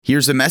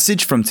Here's a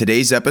message from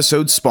today's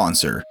episode's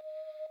sponsor.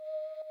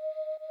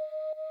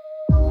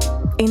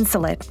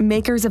 Insulet,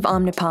 makers of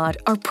Omnipod,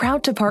 are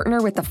proud to partner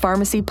with the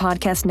Pharmacy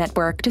Podcast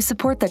Network to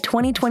support the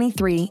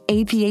 2023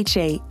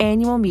 APHA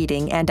Annual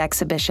Meeting and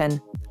Exhibition.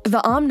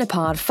 The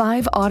Omnipod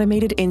 5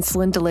 automated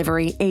insulin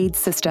delivery aid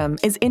system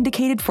is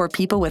indicated for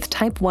people with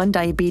type 1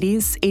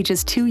 diabetes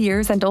ages 2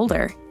 years and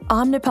older.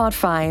 Omnipod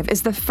 5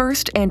 is the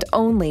first and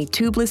only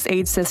tubeless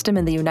aid system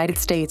in the United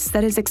States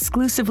that is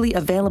exclusively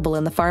available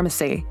in the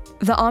pharmacy.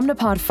 The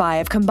Omnipod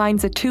 5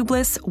 combines a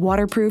tubeless,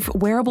 waterproof,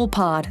 wearable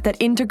pod that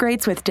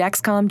integrates with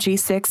Dexcom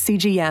G6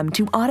 CGM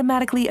to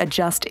automatically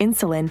adjust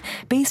insulin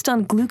based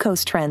on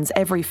glucose trends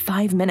every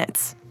 5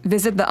 minutes.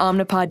 Visit the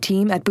Omnipod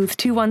team at booth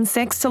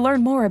 216 to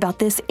learn more about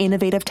this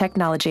innovative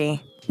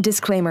technology.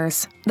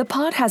 Disclaimers: the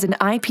pod has an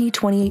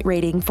IP28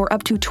 rating for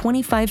up to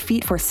 25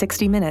 feet for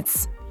 60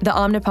 minutes. The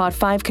Omnipod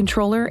 5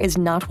 controller is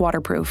not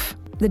waterproof.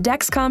 The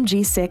Dexcom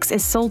G6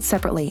 is sold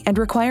separately and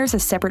requires a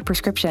separate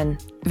prescription.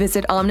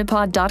 Visit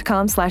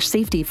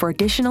omnipod.com/safety for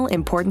additional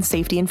important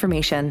safety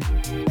information.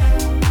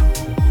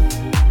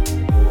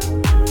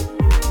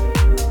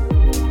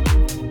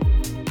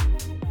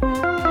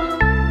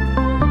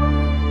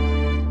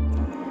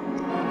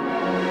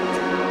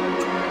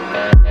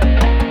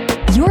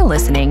 You're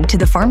listening to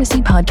the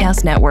Pharmacy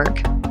Podcast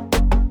Network.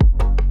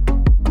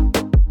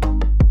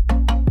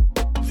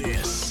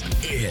 This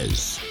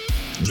is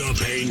the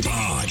Pain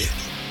Pod.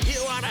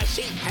 You want to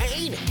see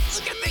pain?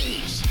 Look at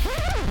these.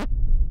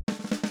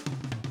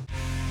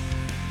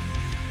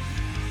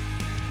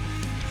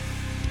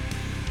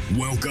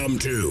 Welcome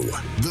to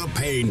the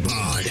Pain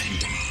Pod,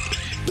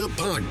 the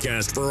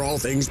podcast for all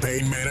things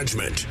pain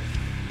management.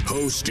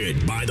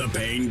 Hosted by the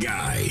Pain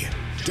Guy,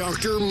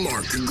 Dr.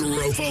 Mark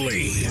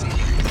Garofoli.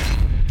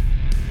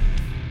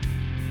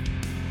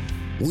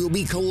 We'll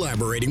be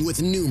collaborating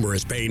with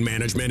numerous pain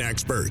management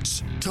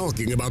experts,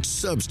 talking about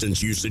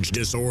substance usage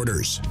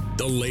disorders,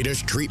 the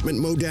latest treatment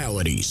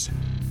modalities,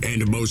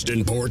 and most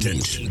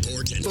important,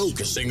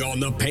 focusing on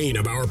the pain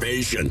of our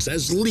patients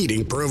as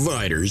leading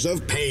providers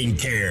of pain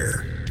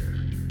care.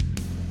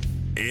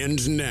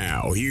 And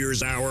now,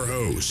 here's our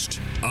host,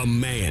 a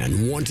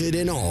man wanted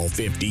in all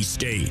 50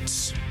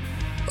 states,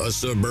 a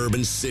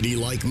suburban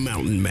city-like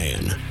mountain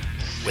man.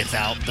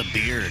 Without the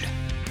beard.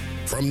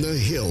 From the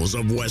hills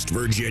of West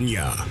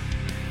Virginia,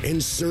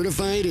 and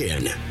certified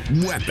in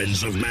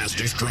weapons of mass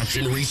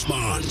destruction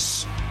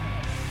response.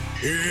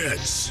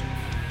 It's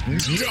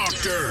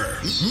Dr.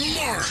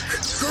 Mark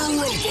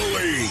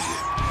Garofoli.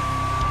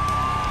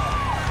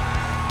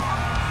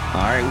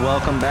 All right,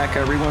 welcome back,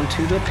 everyone,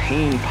 to the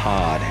Pain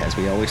Pod. As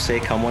we always say,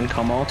 come one,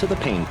 come all to the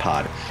Pain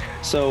Pod.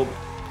 So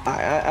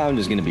I'm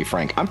just going to be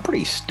frank. I'm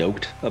pretty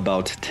stoked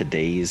about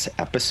today's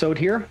episode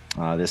here,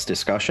 this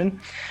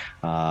discussion.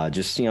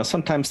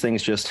 Sometimes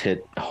things just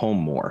hit home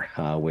more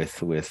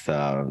with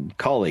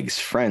colleagues,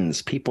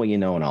 friends, people you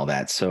know, and all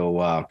that.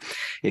 So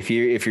if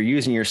you're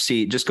using your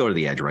seat, just go to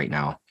the edge right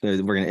now.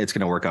 It's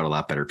going to work out a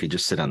lot better if you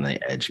just sit on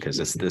the edge, because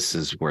this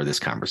is where this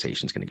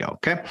conversation is going to go.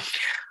 Okay.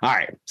 All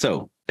right.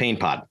 So Pain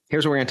Pod.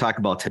 Here's what we're going to talk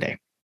about today.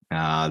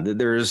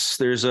 There's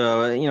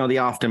the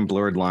often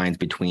blurred lines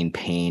between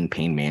pain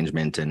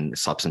management, and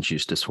substance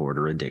use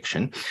disorder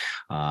addiction.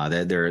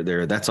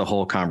 That's a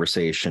whole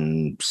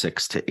conversation,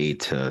 6 to 8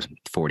 to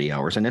 40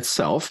 hours in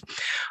itself.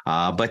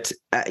 But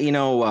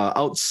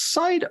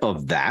outside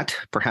of that,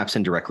 perhaps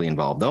indirectly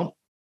involved though,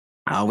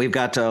 we've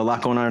got a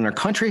lot going on in our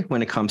country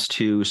when it comes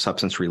to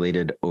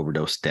substance-related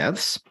overdose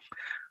deaths.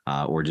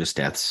 Or just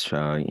deaths,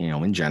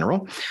 in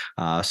general.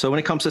 So when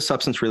it comes to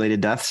substance-related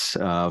deaths,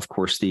 of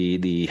course,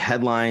 the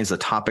headlines, the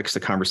topics,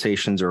 the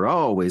conversations are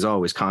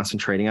always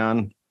concentrating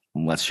on,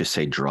 let's just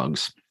say,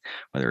 drugs,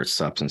 whether it's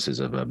substances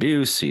of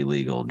abuse,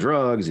 illegal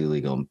drugs,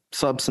 illegal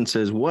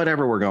substances,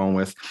 whatever we're going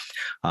with.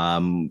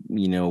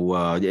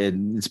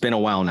 It's been a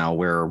while now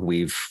where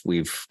we've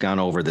gone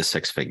over the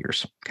 6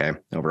 figures. Okay,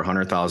 over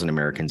 100,000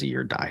 Americans a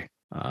year die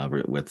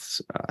with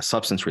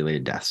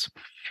substance-related deaths.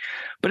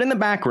 But in the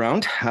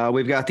background,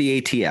 we've got the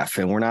ATF,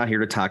 and we're not here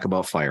to talk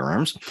about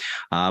firearms,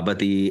 but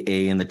the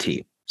A and the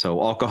T.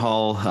 So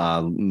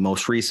alcohol,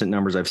 most recent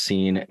numbers I've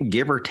seen,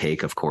 give or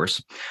take, of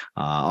course,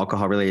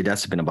 alcohol-related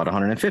deaths have been about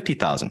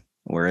 150,000,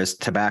 whereas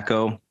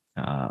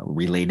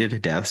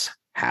tobacco-related deaths,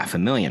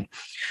 500,000.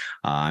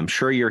 I'm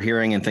sure you're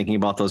hearing and thinking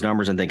about those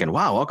numbers and thinking,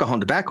 wow, alcohol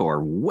and tobacco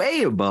are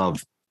way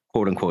above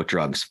quote-unquote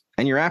drugs.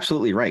 And you're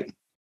absolutely right.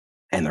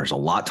 And there's a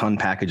lot to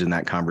unpackage in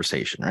that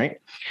conversation, right?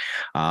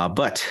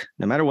 But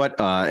no matter what,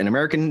 an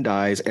American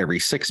dies every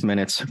 6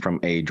 minutes from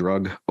a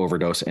drug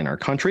overdose in our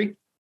country.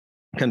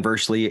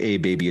 Conversely, a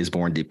baby is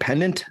born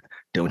dependent.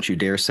 Don't you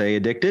dare say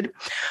addicted,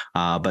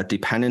 but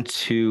dependent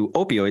to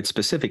opioids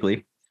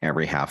specifically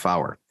every half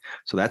hour.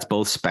 So that's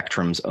both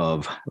spectrums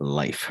of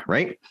life,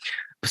 right?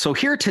 So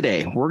here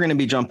today, we're going to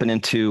be jumping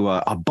into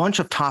a bunch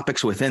of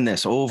topics within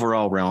this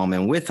overall realm.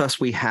 And with us,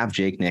 we have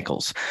Jake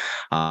Nichols.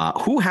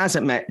 Who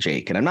hasn't met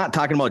Jake? And I'm not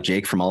talking about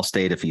Jake from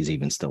Allstate, if he's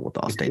even still with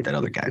Allstate, that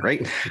other guy,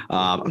 right?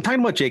 I'm talking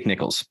about Jake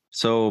Nichols.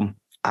 So,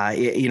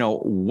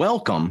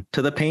 welcome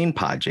to the Pain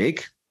Pod,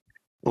 Jake.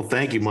 Well,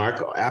 thank you,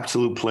 Mark.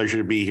 Absolute pleasure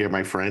to be here,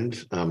 my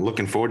friend. I'm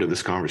looking forward to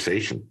this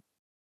conversation.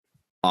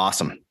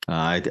 Awesome.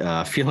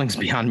 Feelings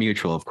beyond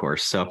mutual, of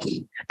course. So,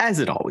 as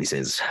it always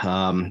is.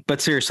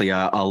 But seriously,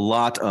 a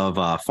lot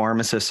of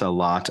pharmacists, a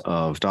lot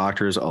of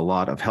doctors, a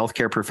lot of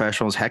healthcare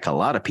professionals, heck, a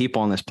lot of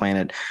people on this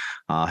planet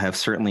have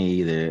certainly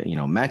either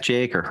met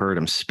Jake or heard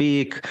him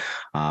speak,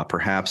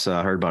 perhaps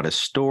heard about his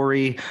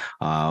story.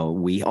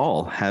 We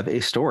all have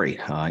a story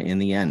in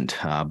the end.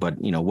 But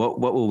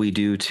what will we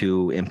do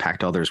to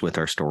impact others with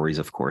our stories?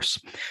 Of course,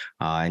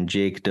 and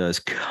Jake does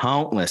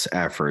countless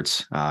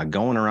efforts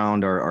going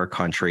around our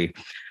country.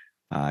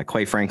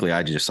 Quite frankly,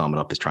 I just sum it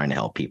up as trying to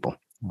help people.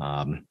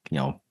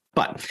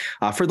 But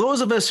for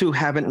those of us who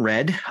haven't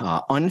read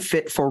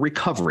Unfit for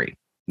Recovery,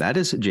 that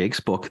is Jake's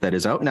book that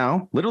is out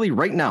now, literally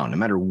right now, no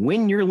matter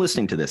when you're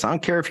listening to this. I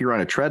don't care if you're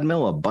on a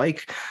treadmill, a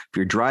bike, if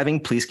you're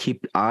driving, please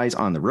keep eyes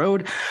on the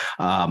road,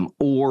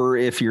 or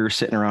if you're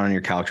sitting around on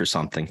your couch or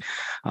something.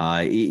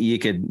 You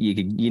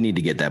need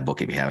to get that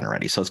book if you haven't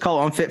already. So it's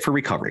called Unfit for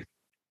Recovery.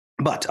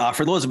 But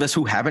for those of us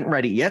who haven't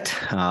read it yet,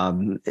 or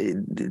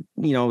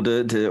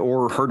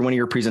heard one of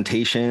your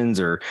presentations,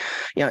 or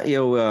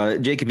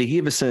Jake, if you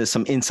give us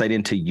some insight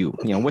into you,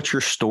 what's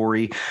your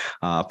story?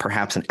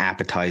 Perhaps an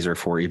appetizer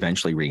for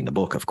eventually reading the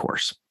book, of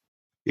course.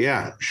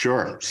 Yeah,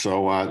 sure.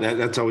 So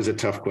that's always a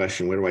tough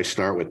question. Where do I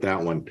start with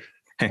that one?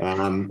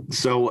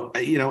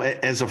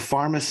 As a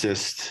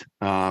pharmacist,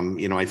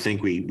 I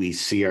think we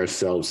see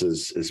ourselves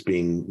as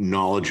being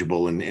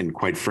knowledgeable and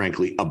quite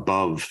frankly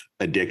above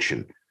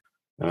addiction.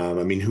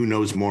 Who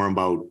knows more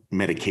about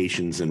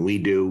medications than we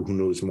do? Who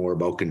knows more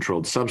about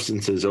controlled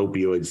substances,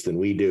 opioids, than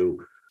we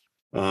do?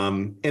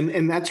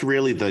 And that's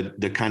really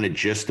the kind of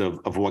gist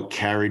of what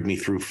carried me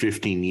through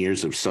 15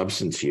 years of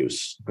substance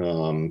use.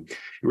 It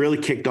really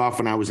kicked off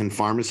when I was in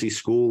pharmacy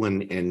school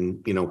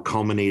and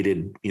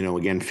culminated,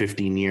 again,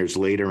 15 years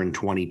later in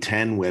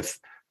 2010 with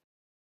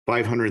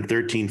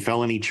 513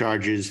 felony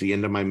charges, the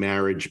end of my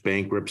marriage,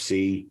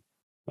 bankruptcy,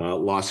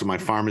 loss of my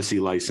pharmacy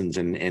license,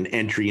 and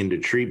entry into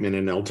treatment,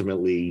 and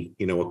ultimately,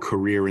 a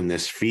career in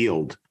this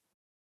field.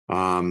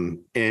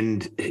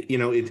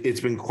 It's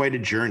been quite a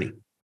journey.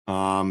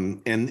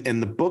 And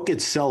the book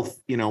itself,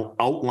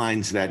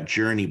 outlines that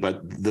journey,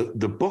 but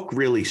the book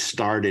really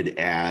started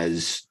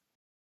as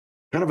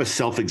kind of a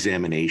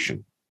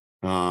self-examination.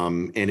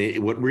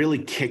 What really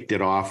kicked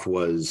it off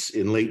was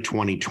in late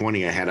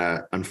 2020, I had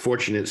an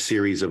unfortunate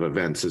series of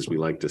events, as we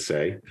like to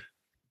say,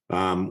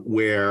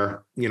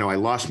 where, I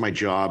lost my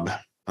job.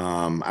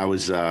 I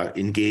was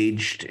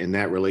engaged, and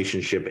that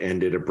relationship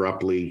ended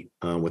abruptly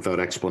without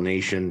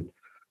explanation.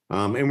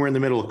 And we're in the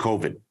middle of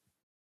COVID.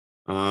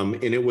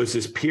 And it was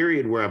this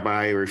period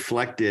whereby I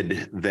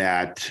reflected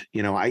that,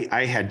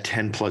 I had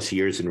 10 plus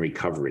years in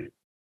recovery,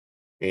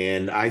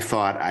 and I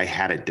thought I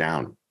had it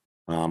down.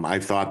 I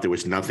thought there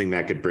was nothing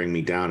that could bring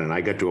me down. And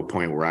I got to a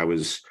point where I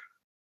was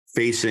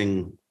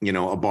facing,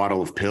 a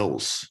bottle of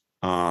pills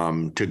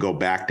to go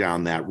back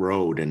down that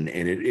road. And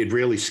it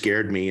really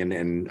scared me.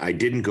 And I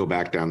didn't go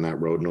back down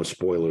that road. No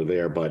spoiler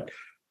there, but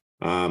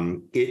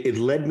it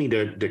led me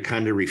to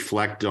kind of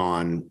reflect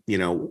on,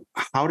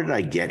 how did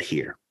I get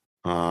here?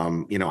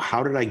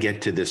 How did I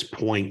get to this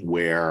point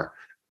where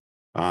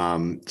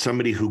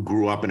somebody who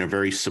grew up in a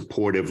very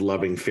supportive,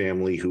 loving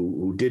family,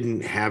 who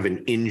didn't have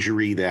an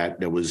injury that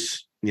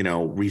was,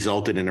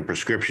 resulted in a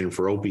prescription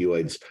for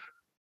opioids,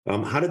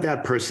 how did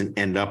that person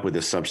end up with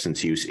a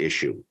substance use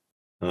issue?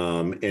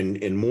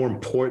 And more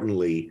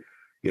importantly,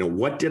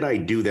 what did I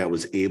do that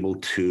was able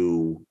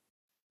to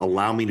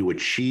allow me to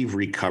achieve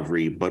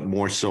recovery, but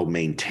more so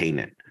maintain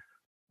it?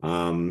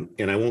 And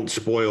I won't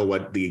spoil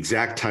what the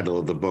exact title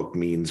of the book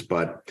means,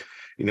 but,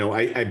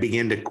 I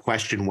began to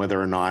question whether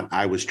or not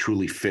I was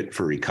truly fit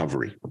for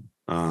recovery.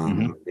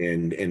 And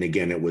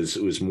again, it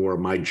was more of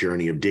my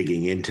journey of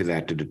digging into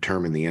that to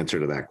determine the answer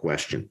to that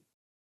question.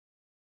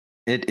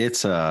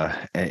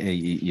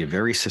 You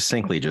very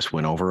succinctly just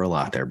went over a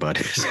lot there, bud.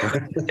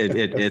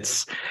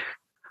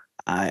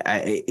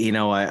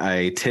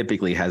 I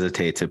typically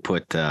hesitate to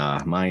put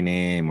my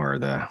name or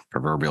the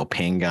proverbial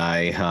pain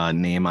guy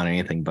name on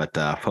anything, but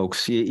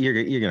folks, you're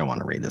going to want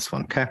to read this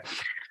one. Okay.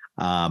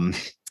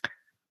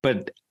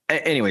 But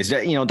anyways,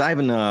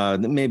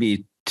 diving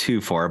maybe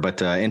too far,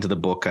 but into the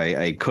book,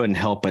 I couldn't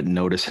help but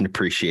notice and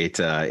appreciate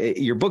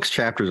your book's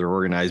chapters are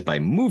organized by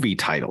movie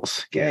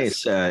titles. Okay.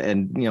 Yes.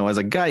 And, as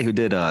a guy who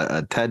did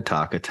a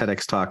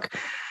TEDx talk,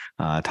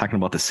 talking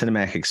about the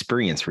cinematic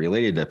experience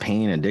related to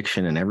pain,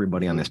 addiction, and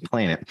everybody on this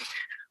planet,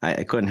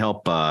 I couldn't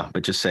help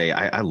but just say,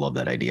 I love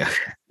that idea.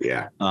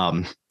 Yeah.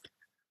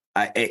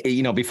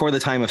 Before the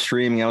time of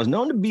streaming, I was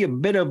known to be a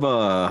bit of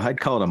I'd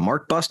call it a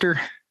mark buster.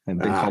 I've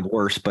been called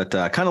worse, but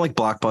kind of like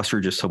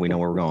Blockbuster, just so we know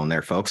where we're going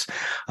there, folks,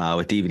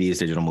 with DVDs,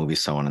 digital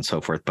movies, so on and so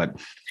forth. But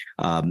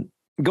going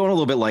a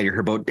little bit lighter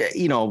here, but,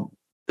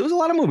 there was a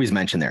lot of movies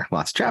mentioned there,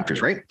 lots of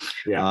chapters, right?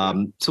 Yeah.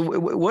 So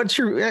what's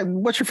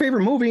your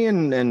favorite movie?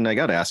 And I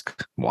got to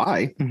ask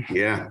why?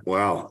 Yeah,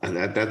 well,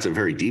 that's a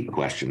very deep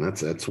question.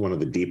 That's one of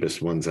the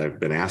deepest ones I've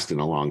been asked in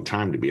a long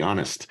time, to be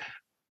honest.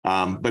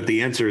 But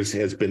the answer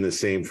has been the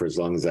same for as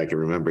long as I can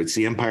remember. It's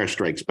The Empire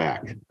Strikes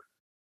Back.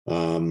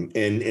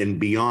 And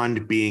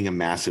beyond being a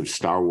massive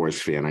Star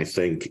Wars fan, I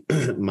think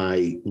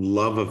my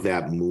love of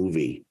that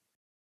movie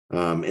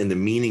and the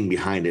meaning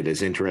behind it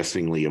has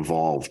interestingly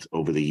evolved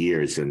over the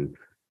years. And,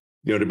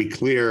 to be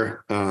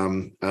clear,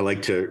 I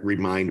like to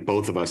remind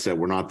both of us that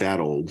we're not that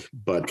old,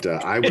 but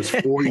I was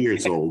 4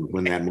 years old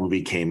when that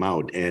movie came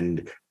out.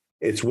 And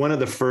it's one of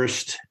the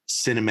first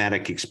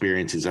cinematic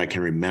experiences I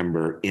can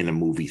remember in a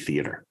movie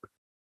theater.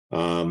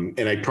 And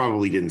I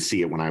probably didn't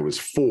see it when I was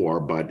 4,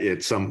 but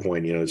at some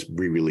point, it's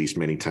re-released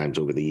many times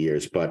over the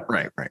years. But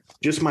right.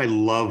 Just my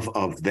love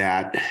of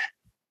that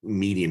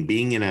medium,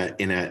 being in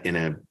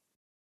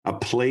a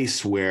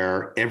place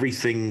where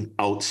everything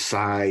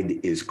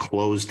outside is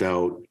closed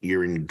out,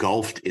 you're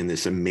engulfed in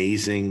this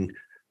amazing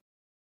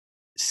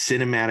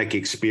cinematic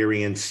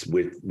experience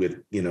with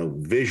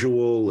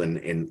visual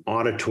and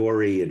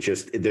auditory.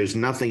 There's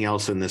nothing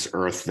else on this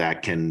earth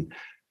that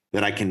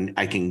I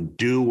can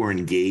do or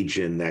engage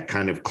in that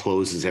kind of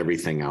closes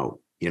everything out.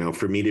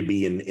 For me to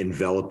be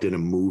enveloped in a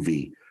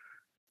movie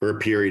for a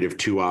period of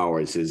 2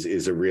 hours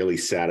is a really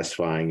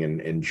satisfying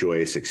and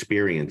joyous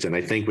experience. And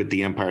I think with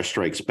The Empire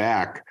Strikes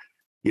Back,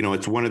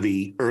 it's one of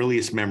the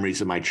earliest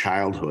memories of my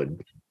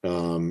childhood.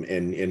 And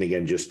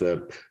again, just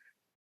the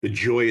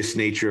joyous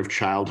nature of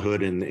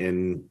childhood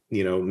and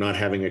not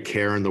having a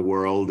care in the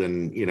world.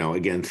 And,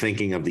 again,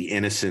 thinking of the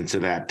innocence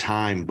of that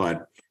time.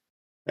 But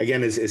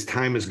again, as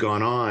time has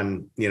gone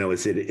on,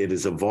 as it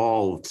has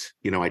evolved,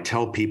 I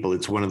tell people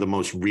it's one of the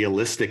most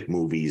realistic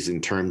movies in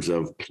terms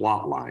of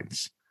plot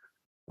lines,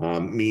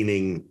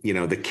 meaning,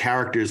 the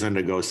characters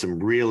undergo some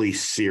really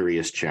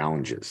serious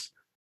challenges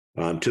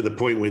to the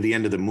point where the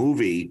end of the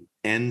movie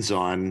ends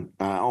on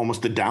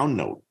almost a down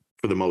note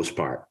for the most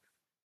part.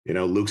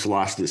 Luke's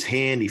lost his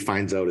hand. He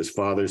finds out his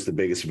father's the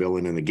biggest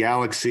villain in the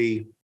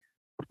galaxy.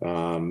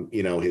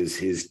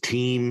 His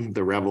team,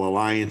 the Rebel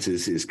Alliance,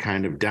 is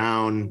kind of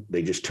down.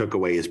 They just took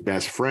away his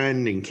best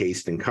friend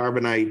encased in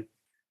carbonite,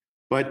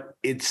 but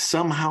it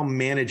somehow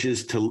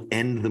manages to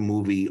end the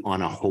movie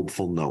on a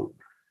hopeful note.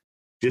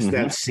 Just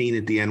that scene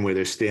at the end where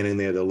they're standing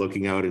there, they're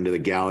looking out into the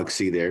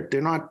galaxy.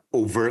 They're not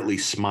overtly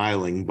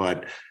smiling,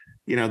 but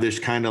there's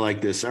kind of like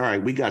this, all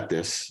right, we got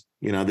this.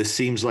 This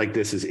seems like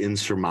this is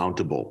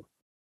insurmountable.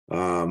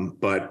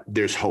 But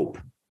there's hope.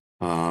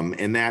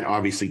 And that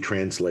obviously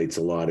translates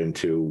a lot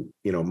into,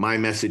 my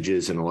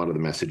messages and a lot of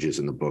the messages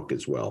in the book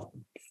as well.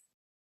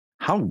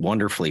 How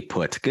wonderfully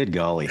put. Good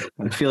golly.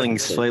 I'm feeling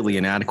slightly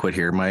inadequate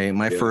here.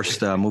 My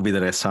first movie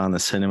that I saw in the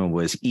cinema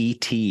was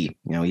E.T.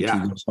 E.T.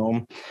 Goes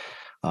Home.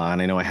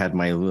 And I know I had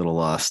my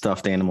little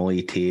stuffed animal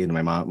E.T. and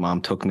my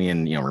mom took me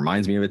and,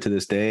 reminds me of it to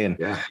this day. And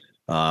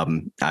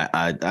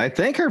I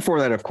thank her for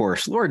that, of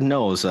course. Lord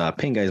knows,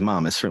 Pink Guy's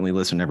mom has certainly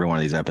listened to every one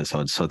of these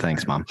episodes. So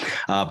thanks, Mom.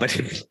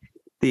 But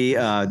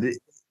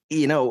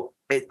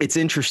it's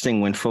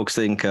interesting when folks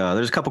think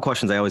there's a couple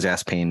questions I always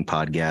ask Pain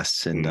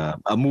podcasts, and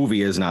a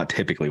movie is not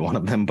typically one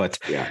of them. But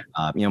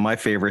my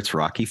favorite's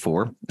Rocky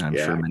IV. I'm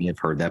sure many have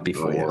heard that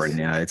before, and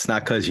it's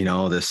not because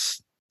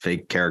this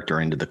fake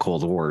character into the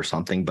Cold War or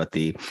something, but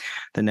the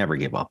never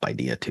give up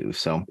idea too.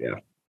 So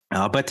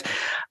but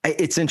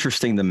it's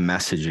interesting the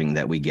messaging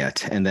that we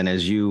get, and then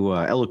as you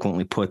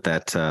eloquently put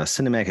that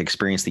cinematic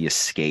experience, the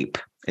escape.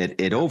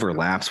 It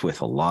overlaps with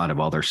a lot of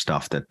other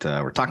stuff that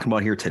we're talking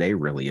about here today,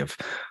 really,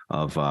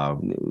 of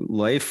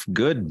life,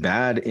 good,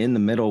 bad, in the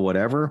middle,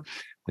 whatever.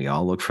 We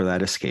all look for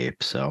that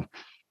escape. So,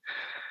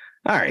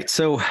 all right.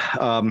 So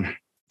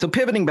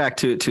pivoting back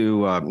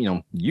to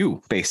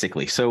you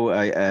basically.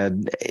 So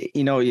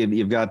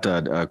you've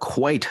got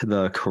quite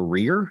the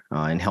career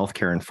in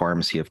healthcare and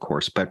pharmacy, of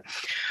course, but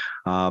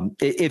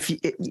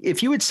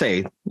if you would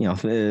say,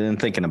 in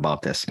thinking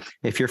about this,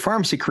 if your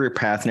pharmacy career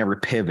path never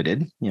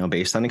pivoted,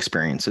 based on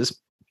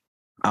experiences,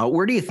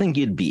 where do you think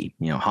you'd be?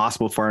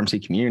 Hospital, pharmacy,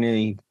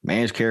 community,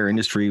 managed care,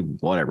 industry,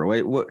 whatever.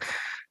 What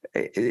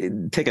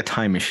take a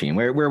time machine.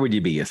 Where would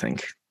you be, you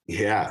think?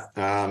 Yeah.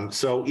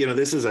 So,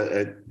 this is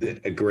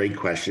a great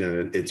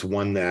question. It's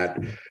one that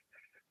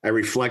I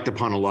reflect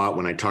upon a lot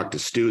when I talk to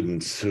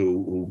students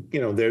who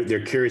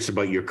they're curious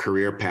about your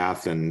career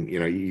path, and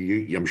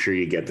I'm sure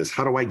you get this.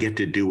 How do I get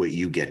to do what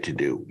you get to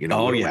do?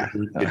 What do I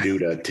need to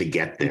do to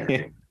get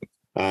there?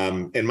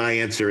 And my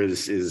answer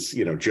is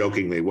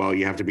jokingly, well,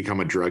 you have to become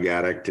a drug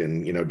addict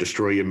and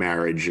destroy your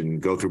marriage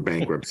and go through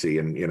bankruptcy.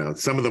 And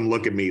some of them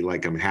look at me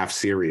like I'm half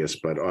serious,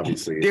 but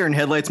obviously deer in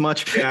headlights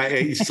much.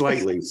 Yeah,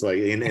 slightly.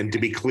 And to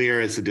be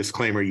clear, as a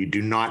disclaimer, you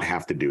do not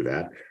have to do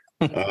that.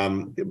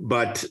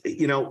 But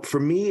for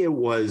me, it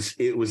was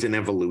an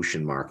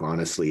evolution, Mark.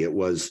 Honestly, it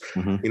was,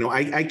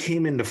 I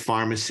came into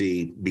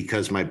pharmacy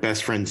because my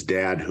best friend's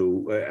dad,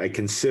 who I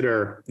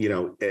consider,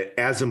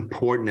 as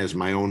important as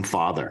my own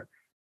father,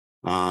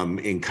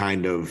 in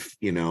kind of,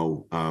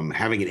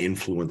 having an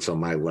influence on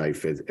my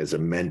life as a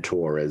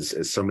mentor,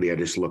 as somebody I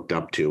just looked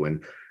up to,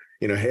 and,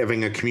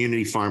 having a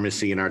community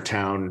pharmacy in our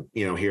town,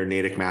 here in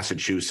Natick,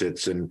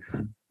 Massachusetts, and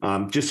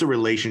just a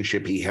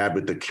relationship he had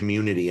with the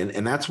community.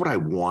 And that's what I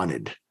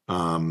wanted.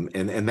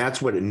 And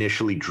that's what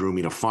initially drew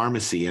me to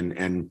pharmacy.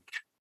 And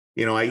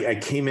I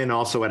came in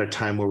also at a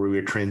time where we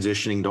were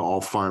transitioning to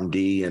all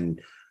PharmD,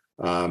 and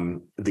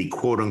the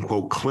quote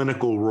unquote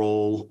clinical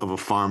role of a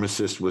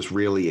pharmacist was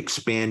really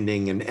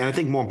expanding. And I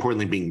think more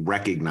importantly, being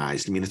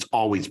recognized. I mean, it's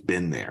always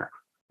been there,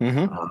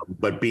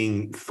 but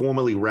being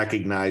formally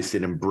recognized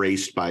and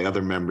embraced by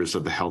other members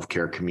of the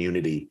healthcare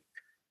community.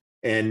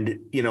 And,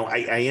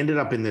 I ended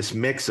up in this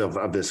mix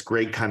of this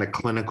great kind of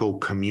clinical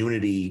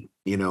community,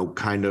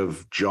 kind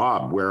of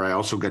job where I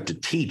also got to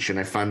teach. And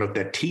I found out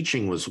that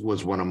teaching was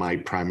one of my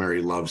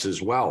primary loves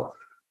as well.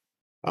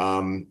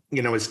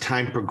 As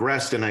time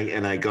progressed and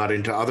I got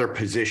into other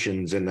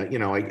positions, and,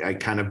 I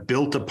kind of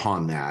built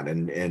upon that.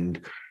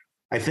 And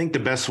I think the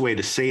best way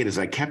to say it is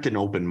I kept an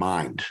open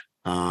mind.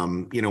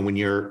 When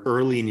you're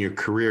early in your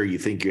career, you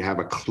think you have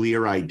a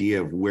clear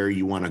idea of where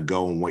you want to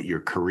go and what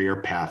your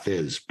career path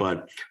is.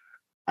 But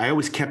I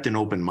always kept an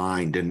open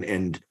mind,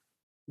 and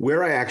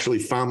where I actually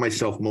found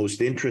myself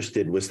most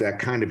interested was that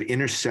kind of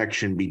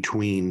intersection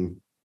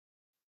between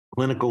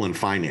clinical and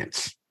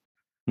finance.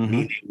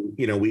 Meaning,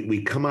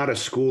 we come out of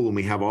school and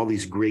we have all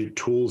these great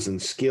tools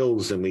and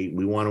skills, and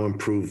we want to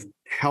improve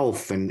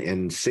health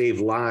and save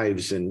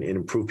lives and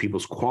improve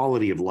people's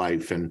quality of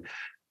life. And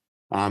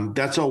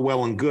that's all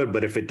well and good,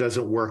 but if it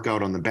doesn't work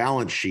out on the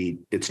balance sheet,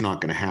 it's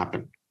not going to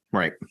happen.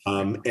 Right.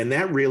 And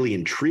that really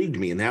intrigued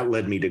me, and that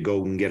led me to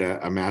go and get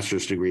a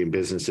master's degree in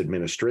business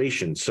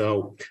administration.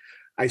 So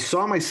I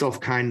saw myself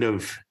kind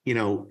of,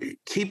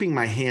 keeping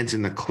my hands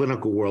in the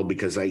clinical world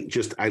because I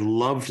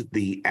loved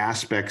the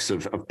aspects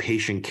of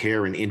patient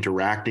care and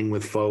interacting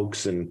with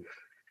folks. And,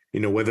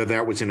 whether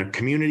that was in a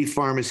community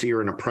pharmacy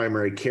or in a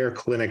primary care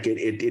clinic,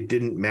 it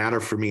didn't matter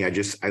for me. I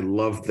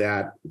loved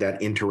that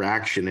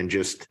interaction and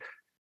just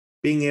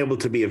being able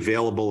to be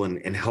available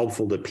and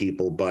helpful to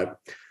people. But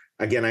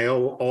again, I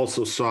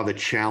also saw the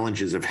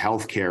challenges of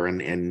healthcare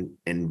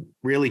and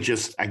really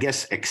just, I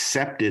guess,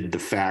 accepted the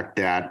fact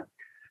that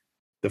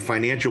the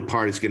financial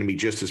part is going to be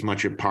just as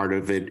much a part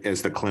of it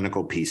as the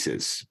clinical piece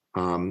is.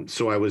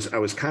 So I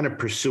was kind of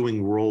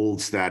pursuing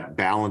roles that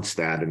balance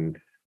that. And,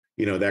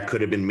 that could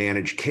have been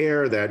managed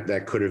care,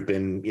 that could have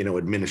been,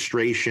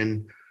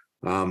 administration.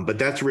 But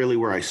that's really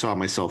where I saw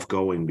myself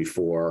going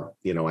before,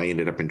 I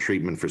ended up in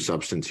treatment for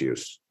substance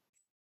use.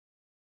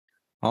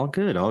 All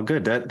good, all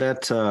good.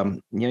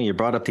 You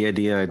brought up the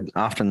idea. I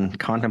often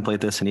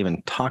contemplate this and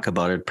even talk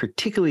about it,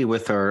 particularly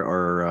with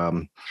our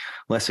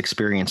less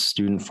experienced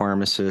student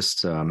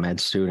pharmacists, med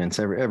students,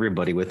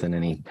 everybody within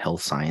any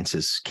health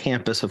sciences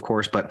campus, of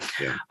course. But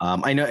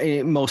I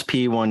know most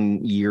P1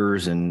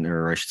 years,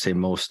 or I should say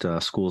most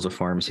schools of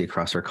pharmacy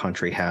across our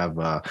country have,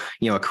 a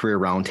career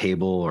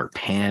roundtable or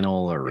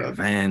panel or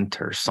event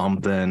or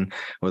something,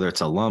 whether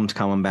it's alums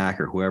coming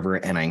back or whoever.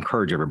 And I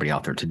encourage everybody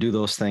out there to do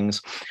those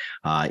things.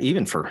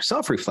 Even for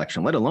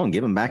self-reflection, let alone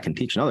giving back and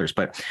teaching others.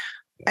 But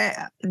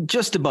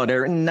just about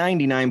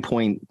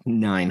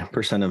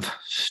 99.9% of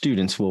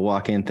students will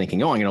walk in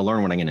thinking, oh, I'm going to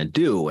learn what I'm going to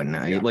do.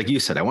 And like you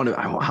said,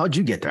 how'd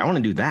you get there? I want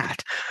to do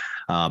that.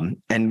 And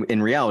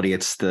in reality,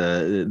 it's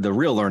the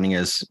real learning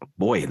is,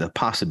 boy, the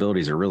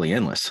possibilities are really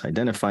endless.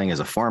 Identifying as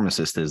a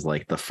pharmacist is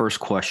like the first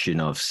question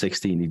of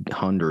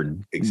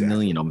 1,600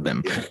 million of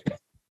them.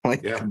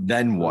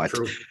 Then what?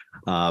 So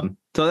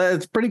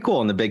that's pretty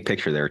cool in the big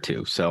picture there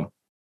too. So,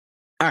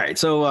 all right.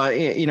 So,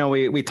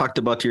 we talked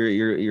about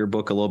your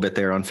book a little bit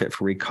there, Unfit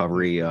for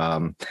Recovery.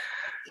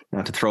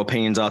 Not to throw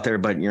opinions out there,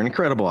 but you're an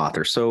incredible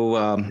author.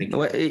 So you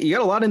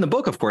got a lot in the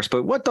book, of course,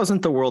 but what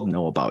doesn't the world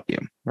know about you?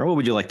 Or what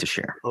would you like to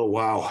share? Oh,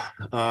 wow.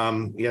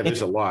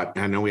 There's a lot.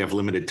 I know we have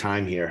limited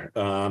time here.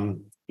 I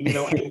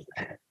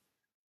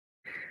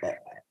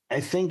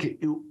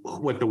think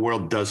what the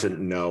world doesn't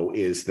know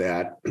is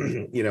that,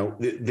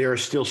 there are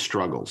still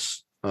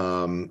struggles.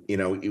 When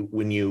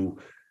you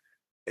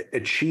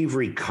achieve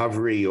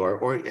recovery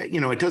or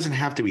it doesn't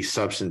have to be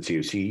substance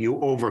use.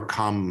 You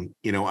overcome,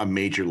 a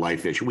major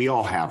life issue. We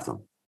all have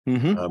them.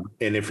 And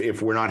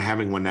if we're not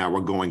having one now,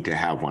 we're going to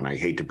have one. I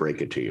hate to break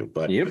it to you,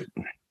 but,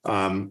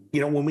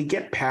 when we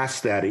get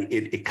past that,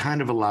 it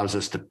kind of allows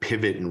us to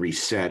pivot and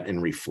reset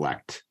and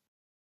reflect.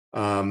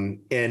 I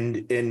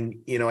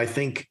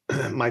think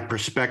my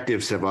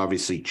perspectives have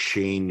obviously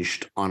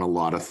changed on a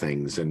lot of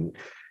things. And,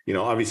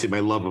 obviously my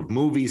love of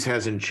movies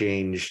hasn't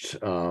changed.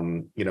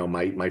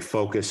 My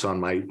focus on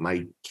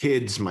my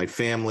kids, my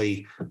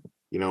family,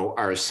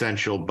 are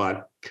essential,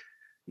 but,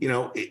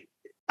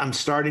 I'm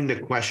starting to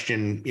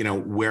question,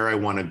 where I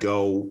want to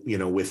go,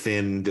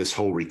 within this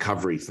whole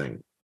recovery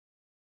thing.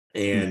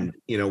 And,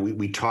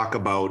 we talk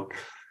about,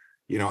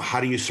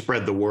 how do you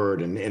spread the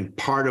word? And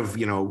part of,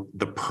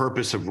 the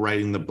purpose of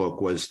writing the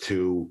book was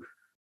to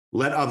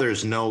let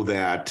others know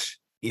that,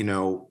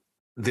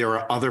 there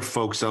are other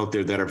folks out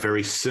there that are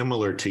very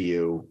similar to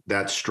you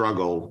that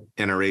struggle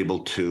and are able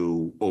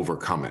to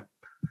overcome it.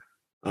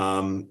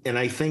 And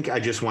I think I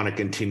just want to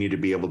continue to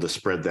be able to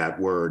spread that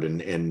word.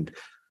 And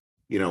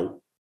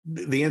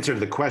the answer to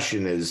the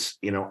question is,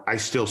 I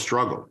still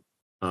struggle.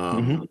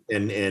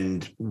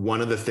 And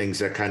one of the things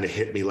that kind of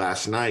hit me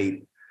last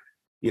night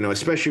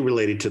especially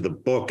related to the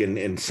book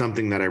and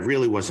something that I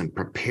really wasn't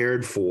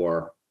prepared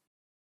for,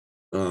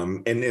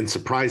 and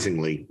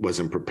surprisingly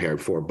wasn't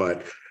prepared for.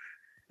 But,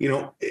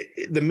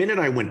 the minute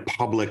I went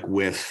public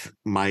with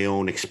my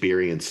own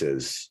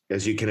experiences,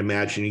 as you can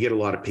imagine, you get a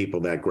lot of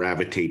people that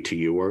gravitate to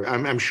you, or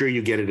I'm sure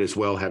you get it as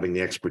well, having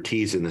the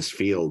expertise in this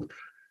field.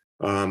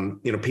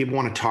 People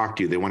want to talk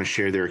to you. They want to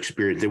share their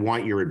experience. They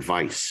want your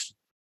advice.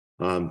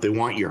 They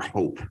want your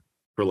hope,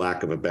 for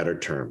lack of a better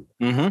term.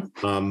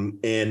 Mm-hmm.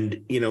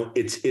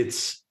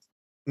 It's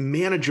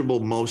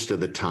manageable most of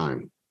the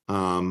time.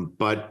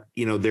 But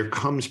there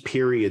comes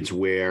periods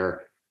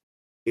where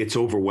it's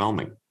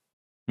overwhelming.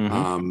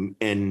 Mm-hmm.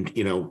 And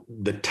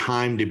the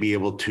time to be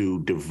able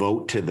to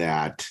devote to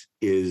that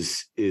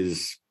is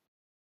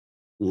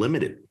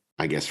limited,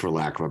 I guess, for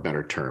lack of a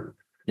better term.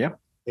 Yeah.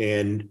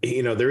 And,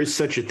 there is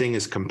such a thing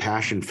as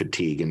compassion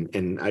fatigue.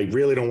 And I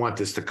really don't want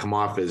this to come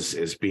off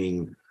as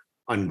being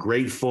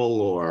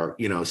ungrateful or,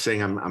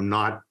 saying I'm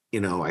not,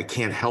 I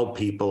can't help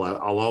people.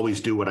 I'll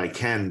always do what I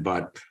can.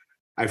 But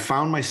I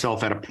found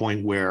myself at a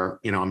point where,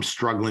 I'm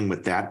struggling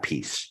with that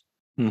piece,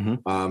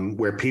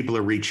 where people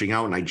are reaching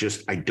out and I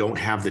don't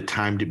have the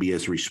time to be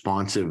as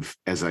responsive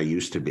as I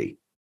used to be.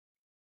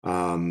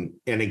 And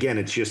again,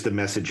 it's just a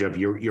message of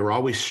you're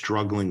always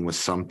struggling with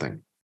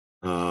something.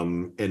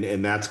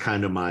 And that's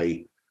kind of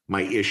my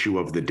issue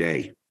of the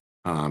day,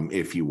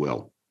 if you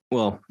will.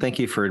 Well, thank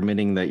you for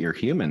admitting that you're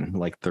human,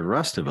 like the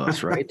rest of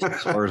us, right?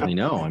 As far as we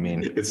know. I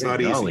mean, it's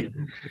not easy.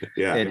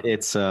 Yeah,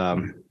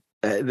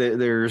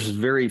 there's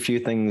very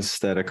few things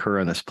that occur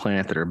on this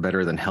planet that are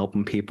better than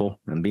helping people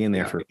and being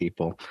there for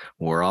people.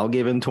 We're all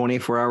given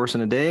 24 hours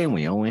in a day, and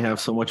we only have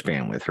so much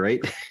bandwidth,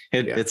 right?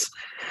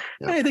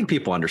 I think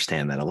people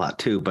understand that a lot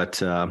too.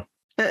 But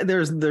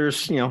there's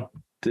the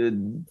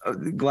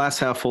glass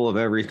half full of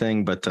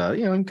everything, but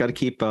you've got to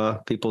keep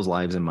people's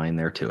lives in mind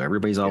there too.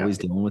 Everybody's always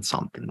dealing with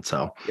something.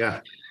 So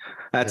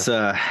that's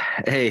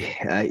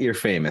hey, you're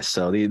famous,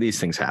 so these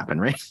things happen,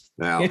 right?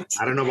 Well,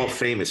 I don't know about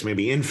famous,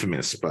 maybe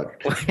infamous, but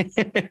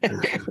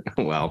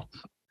well,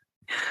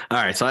 all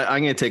right. So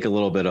I'm going to take a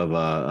little bit of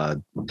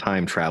a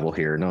time travel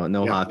here.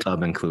 No hot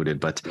tub included,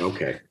 but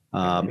okay.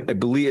 I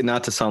believe,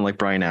 not to sound like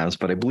Brian Adams,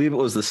 but I believe it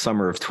was the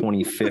summer of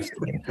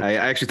 2015. I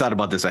actually thought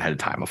about this ahead of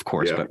time, of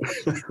course, but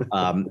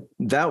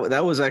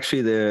that was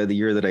actually the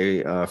year that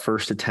I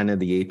first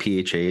attended the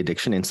APHA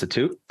Addiction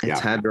Institute.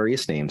 It's had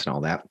various names and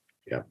all that.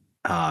 Yeah.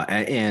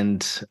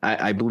 And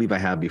I believe I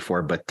have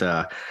before, but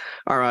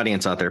our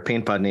audience out there,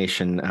 Pain Pod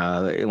Nation,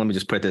 let me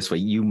just put it this way.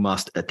 You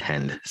must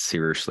attend,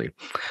 seriously.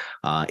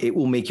 It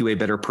will make you a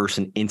better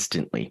person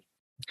instantly.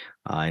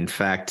 In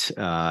fact,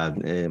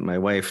 my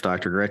wife,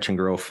 Dr. Gretchen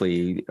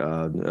Grofley,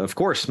 of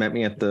course, met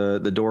me at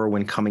the door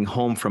when coming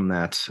home from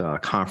that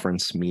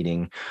conference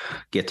meeting,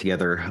 get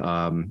together,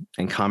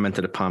 and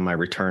commented upon my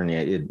return.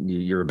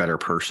 You're a better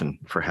person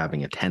for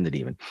having attended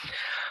even.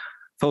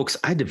 Folks,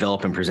 I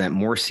develop and present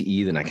more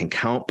CE than I can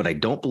count, but I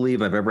don't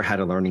believe I've ever had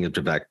a learning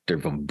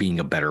objective of being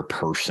a better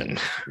person.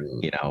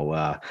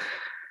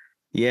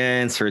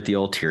 Insert the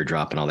old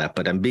teardrop and all that,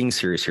 but I'm being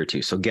serious here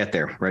too. So get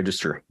there,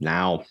 register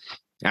now.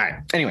 All right.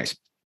 Anyways,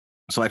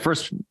 so I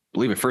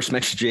believe I first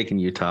met Jake in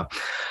Utah.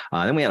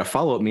 Then we had a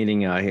follow-up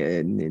meeting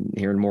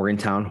here in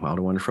Morgantown, Wild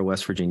and Wonderful,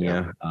 West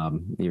Virginia.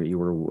 You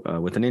were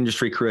with an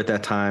industry crew at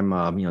that time,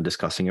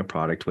 discussing a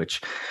product,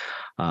 which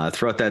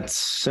throughout that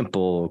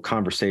simple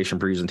conversation,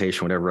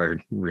 presentation, whatever, I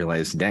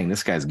realized, dang,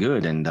 this guy's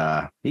good. And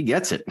he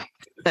gets it,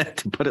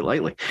 to put it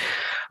lightly.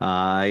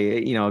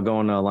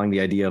 Going along the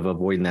idea of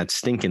avoiding that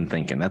stinking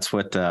thinking. That's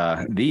what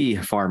the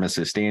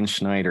pharmacist, Dan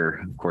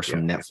Schneider, of course,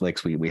 from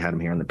Netflix, we had him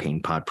here on the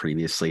Pain Pod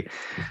previously,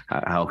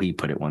 how he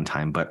put it one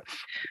time. But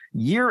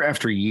year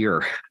after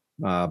year,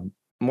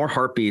 more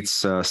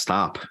heartbeats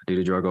stop due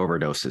to drug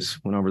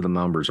overdoses. Went over the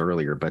numbers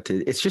earlier, but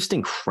it's just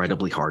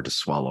incredibly hard to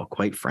swallow,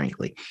 quite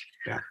frankly.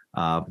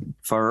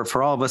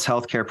 For all of us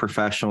healthcare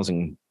professionals,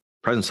 and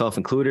present self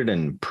included,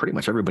 and pretty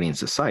much everybody in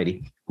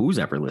society who's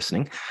ever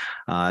listening,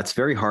 it's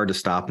very hard to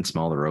stop and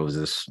smell the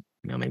roses.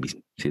 Maybe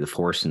see the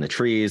forest in the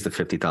trees, the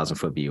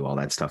 50,000-foot view, all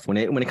that stuff. When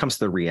it comes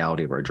to the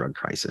reality of our drug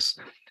crisis,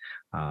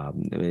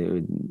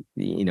 whether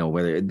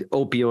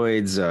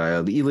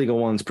opioids, the illegal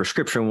ones,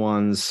 prescription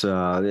ones,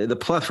 the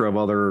plethora of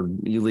other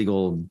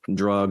illegal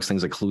drugs,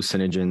 things like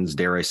hallucinogens,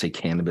 dare I say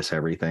cannabis,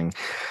 everything.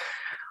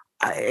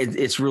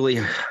 It's really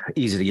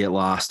easy to get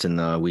lost in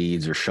the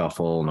weeds or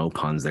shuffle. No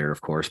puns there, of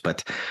course.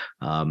 But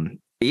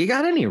you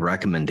got any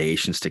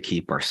recommendations to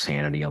keep our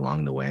sanity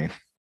along the way?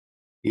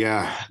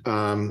 Yeah.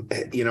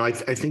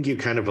 I think you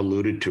kind of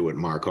alluded to it,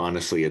 Mark.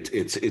 Honestly,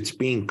 it's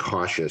being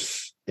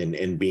cautious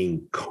and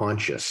being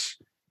conscious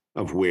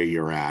of where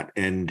you're at.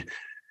 And,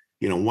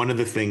 one of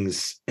the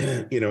things,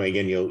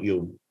 again,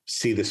 you'll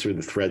see this through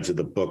the threads of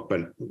the book,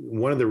 but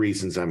one of the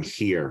reasons I'm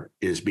here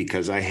is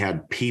because I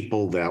had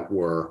people that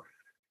were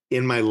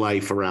in my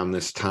life around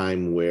this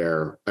time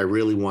where I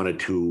really wanted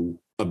to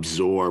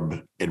absorb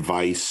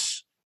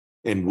advice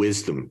and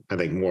wisdom, I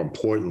think more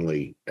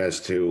importantly,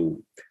 as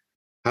to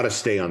how to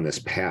stay on this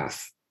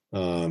path.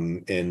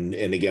 And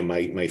again,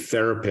 my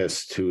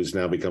therapist, who has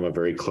now become a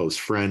very close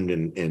friend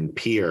and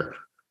peer,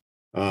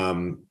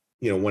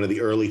 one of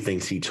the early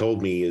things he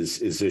told me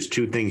is there's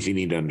two things you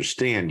need to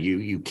understand.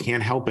 You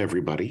can't help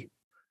everybody,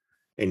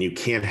 and you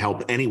can't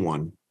help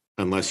anyone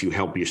unless you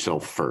help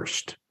yourself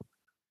first.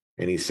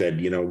 And he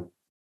said,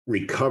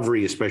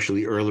 recovery,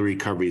 especially early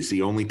recovery, is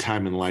the only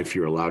time in life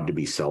you're allowed to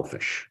be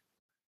selfish.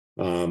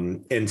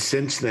 And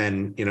since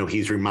then,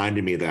 he's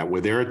reminded me of that,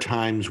 where there are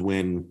times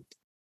when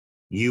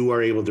you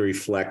are able to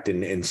reflect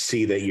and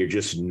see that you're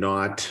just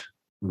not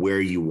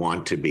where you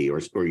want to be, or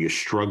you're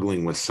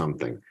struggling with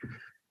something.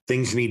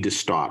 Things need to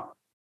stop,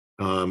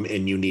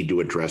 and you need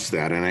to address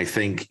that. And I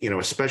think,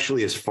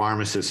 especially as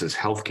pharmacists, as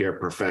healthcare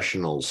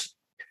professionals,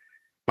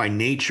 by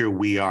nature,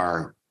 we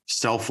are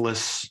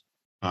selfless,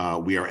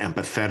 we are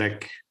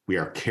empathetic, we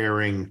are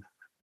caring,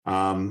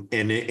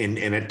 and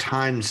at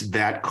times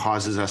that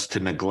causes us to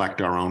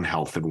neglect our own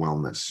health and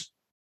wellness.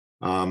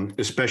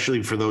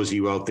 Especially for those of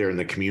you out there in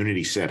the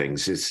community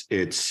settings,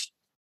 it's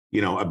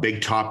a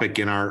big topic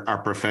in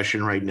our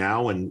profession right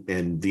now,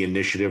 and the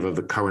initiative of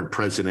the current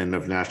president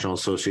of National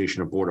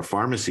Association of Board of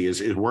Pharmacy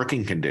is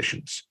working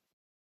conditions.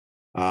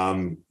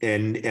 And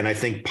I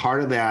think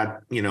part of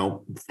that,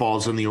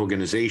 falls on the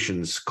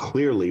organizations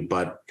clearly,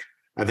 but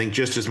I think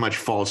just as much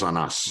falls on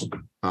us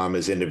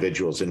as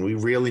individuals. And we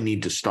really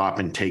need to stop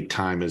and take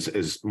time,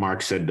 as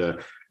Mark said, to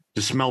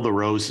smell the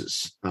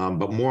roses,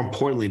 but more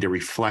importantly, to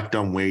reflect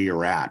on where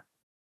you're at.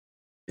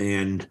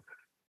 And,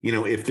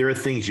 if there are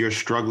things you're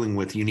struggling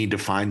with, you need to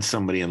find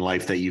somebody in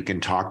life that you can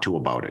talk to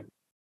about it.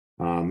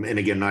 And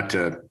again, not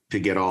to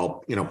get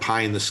all,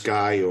 pie in the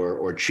sky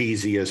or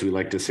cheesy, as we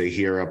like to say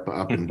here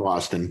up in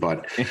Boston,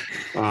 but,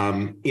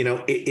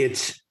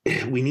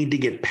 we need to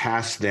get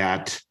past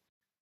that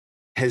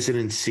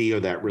hesitancy or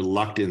that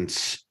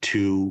reluctance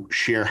to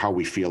share how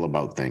we feel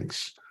about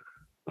things.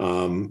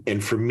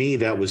 And for me,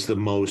 that was the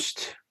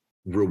most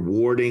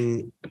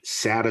rewarding,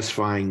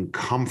 satisfying,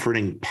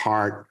 comforting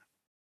part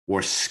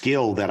or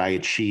skill that I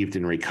achieved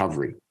in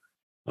recovery.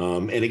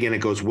 And again, it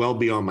goes well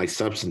beyond my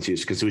substance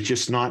use, because it was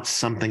just not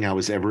something I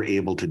was ever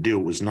able to do.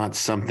 It was not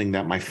something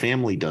that my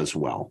family does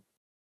well.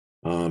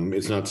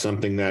 It's not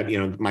something that,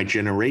 my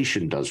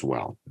generation does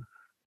well.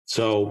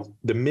 So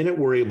the minute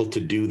we're able to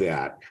do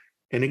that,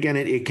 and again,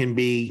 it can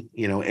be,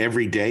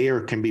 every day, or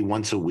it can be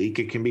once a week,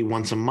 it can be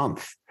once a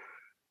month.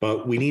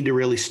 But we need to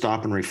really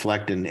stop and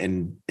reflect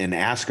and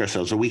ask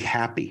ourselves, are we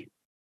happy?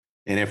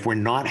 And if we're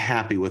not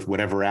happy with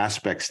whatever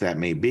aspects that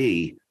may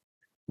be,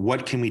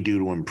 what can we do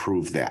to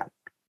improve that?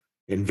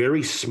 And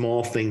very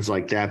small things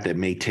like that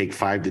may take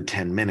 5 to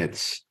 10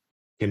 minutes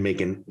can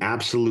make an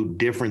absolute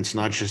difference,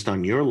 not just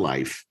on your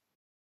life,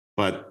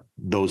 but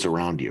those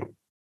around you.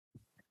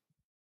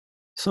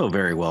 So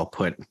very well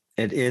put.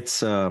 It's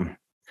who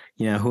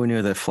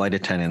knew that flight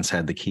attendants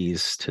had the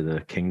keys to the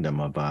kingdom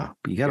of,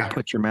 you got to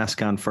put your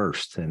mask on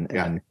first.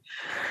 And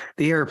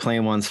the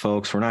airplane ones,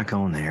 folks, we're not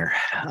going there.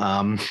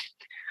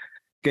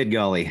 Good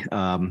golly.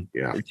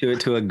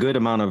 To a good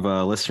amount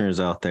of listeners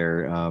out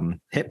there,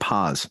 hit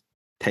pause,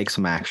 take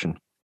some action.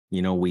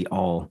 We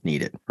all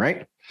need it,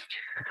 right?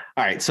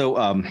 All right.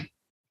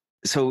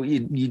 So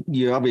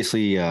you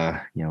obviously,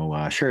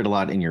 shared a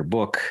lot in your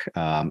book,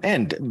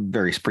 and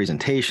various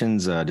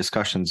presentations,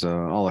 discussions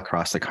all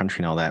across the country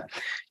and all that.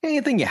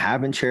 Anything you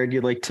haven't shared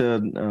you'd like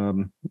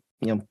to,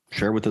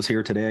 share with us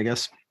here today, I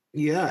guess?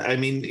 Yeah. I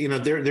mean,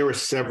 there were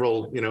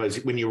several,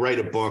 when you write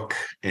a book,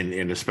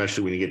 and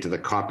especially when you get to the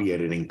copy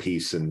editing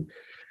piece, and,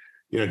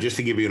 just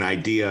to give you an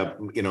idea,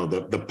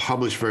 the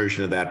published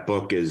version of that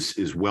book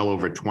is well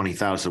over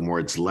 20,000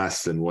 words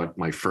less than what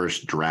my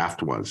first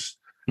draft was.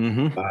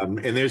 Mm-hmm.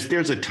 And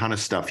there's a ton of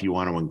stuff you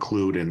want to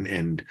include.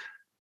 And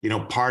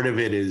part of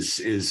it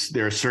is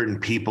there are certain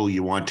people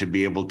you want to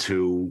be able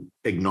to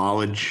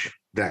acknowledge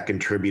that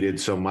contributed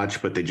so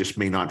much, but they just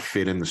may not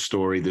fit in the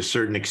story. There's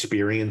certain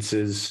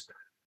experiences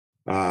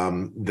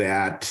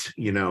that,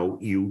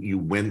 you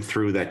went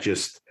through that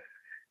just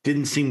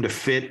didn't seem to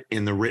fit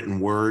in the written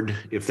word,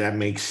 if that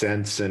makes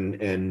sense.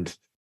 And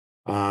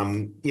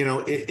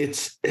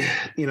it's,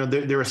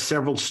 there are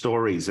several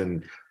stories,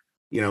 and,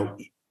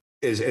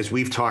 as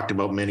we've talked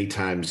about many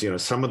times,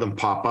 some of them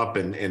pop up,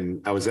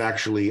 and I was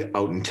actually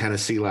out in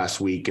Tennessee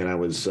last week, and I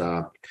was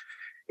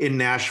in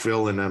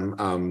Nashville, and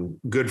I'm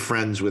good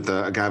friends with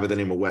a guy by the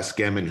name of Wes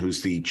Gemmon,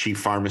 who's the chief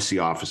pharmacy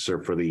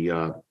officer for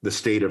the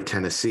state of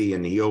Tennessee,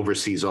 and he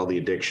oversees all the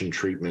addiction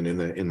treatment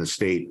in the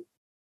state.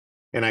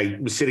 And I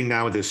was sitting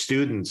down with his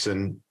students,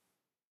 and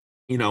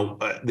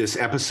this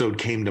episode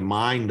came to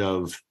mind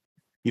of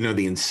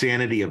the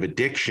insanity of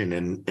addiction.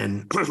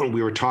 And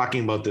we were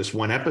talking about this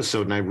one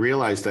episode, and I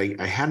realized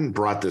I hadn't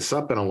brought this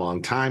up in a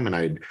long time, and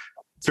I'd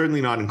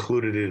certainly not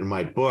included it in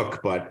my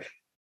book. But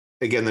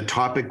again, the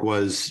topic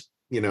was,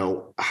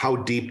 how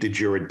deep did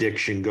your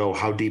addiction go?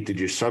 How deep did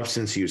your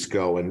substance use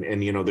go? And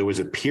there was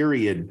a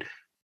period,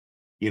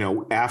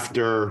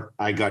 after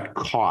I got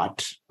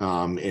caught,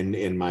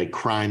 and my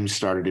crimes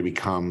started to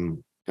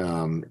become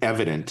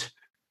evident,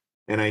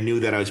 and I knew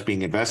that I was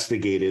being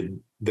investigated,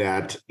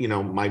 that,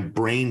 my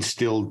brain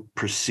still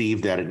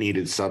perceived that it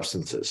needed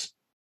substances.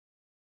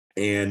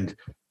 And,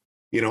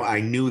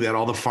 I knew that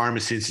all the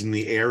pharmacies in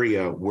the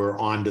area were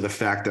on to the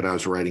fact that I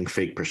was writing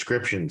fake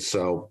prescriptions.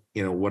 So,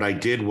 what I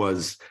did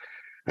was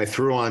I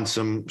threw on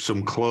some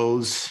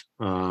clothes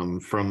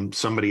from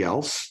somebody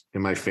else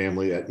in my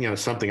family that,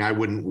 something I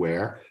wouldn't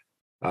wear.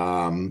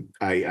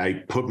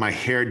 I put my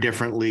hair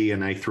differently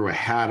and I threw a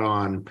hat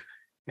on,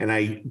 and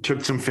I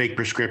took some fake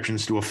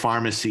prescriptions to a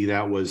pharmacy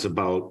that was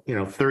about,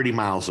 30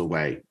 miles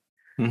away.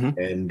 Mm-hmm.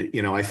 And,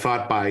 I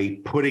thought by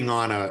putting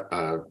on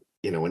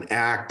an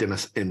act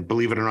and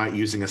believe it or not,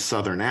 using a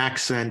Southern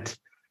accent,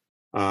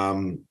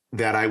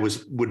 that I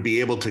would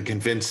be able to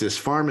convince this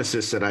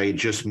pharmacist that I had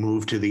just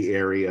moved to the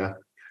area.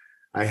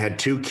 I had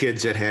 2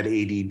 kids that had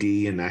ADD,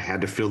 and I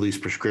had to fill these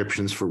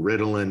prescriptions for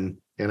Ritalin.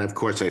 And of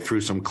course, I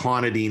threw some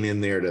clonidine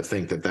in there to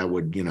think that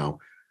would,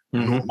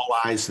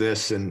 normalize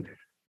this. And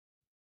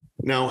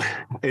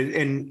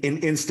and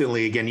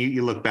instantly, again,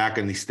 you look back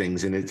on these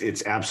things, and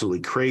it's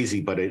absolutely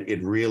crazy, but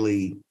it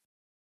really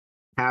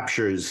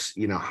captures,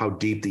 how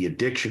deep the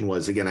addiction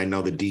was. Again, I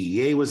know the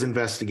DEA was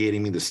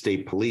investigating me, the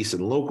state police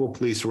and local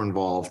police were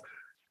involved,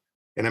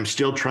 and I'm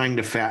still trying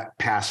to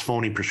pass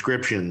phony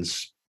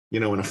prescriptions,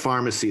 in a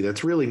pharmacy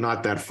that's really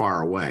not that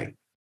far away.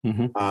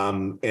 Mm-hmm.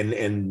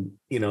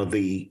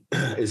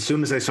 As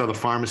soon as I saw the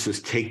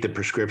pharmacist take the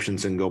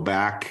prescriptions and go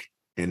back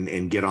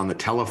and get on the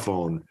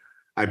telephone,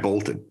 I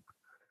bolted.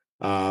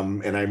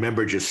 And I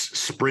remember just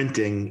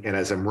sprinting, and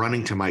as I'm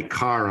running to my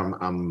car,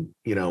 I'm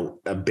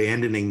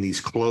abandoning these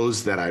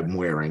clothes that I'm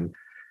wearing.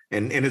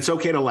 And it's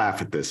okay to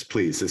laugh at this,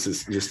 please. This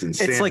is just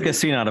insanity. It's like a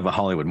scene out of a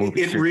Hollywood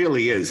movie. It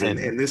really is.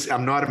 And this,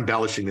 I'm not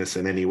embellishing this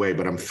in any way,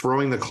 but I'm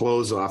throwing the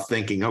clothes off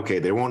thinking, okay,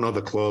 they won't know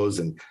the clothes.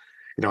 And,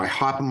 I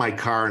hop in my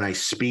car and I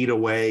speed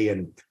away,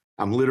 and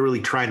I'm literally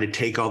trying to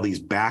take all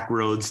these back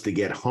roads to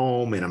get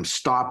home. And I'm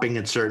stopping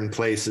at certain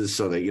places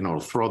so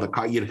that, throw the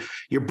car,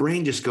 your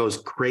brain just goes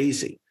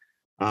crazy.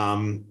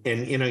 And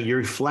you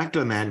reflect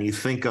on that and you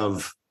think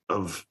of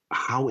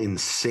how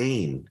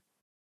insane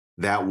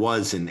that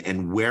was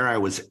and where I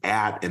was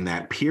at in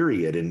that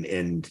period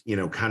and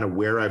kind of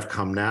where I've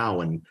come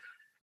now. And,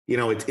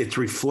 it's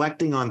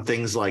reflecting on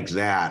things like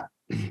that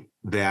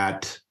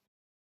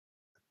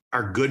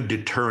are good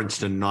deterrents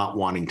to not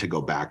wanting to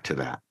go back to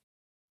that.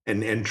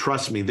 And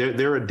trust me,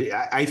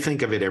 I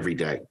think of it every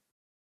day.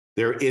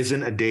 There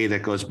isn't a day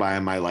that goes by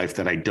in my life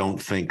that I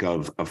don't think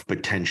of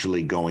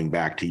potentially going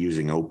back to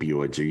using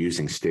opioids or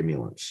using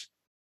stimulants.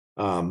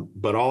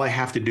 But all I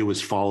have to do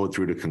is follow it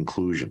through to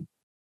conclusion.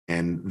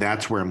 And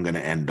that's where I'm going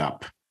to end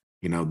up.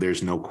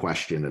 There's no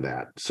question of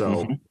that.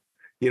 So,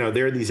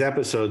 there are these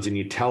episodes and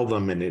you tell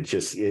them, and it's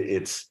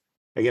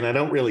again, I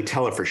don't really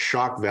tell it for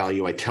shock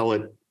value. I tell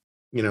it,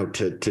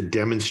 to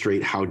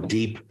demonstrate how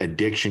deep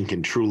addiction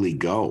can truly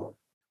go.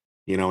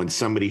 And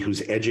somebody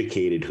who's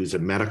educated, who's a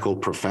medical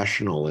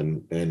professional,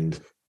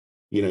 and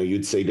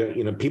you'd say,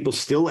 people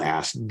still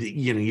ask,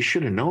 you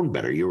should have known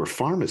better. You're a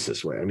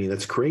pharmacist. I mean,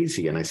 that's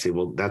crazy. And I say,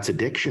 well, that's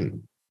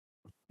addiction.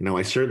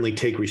 I certainly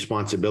take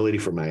responsibility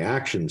for my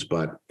actions,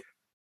 but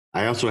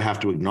I also have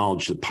to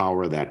acknowledge the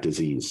power of that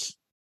disease.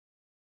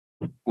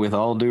 With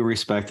all due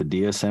respect to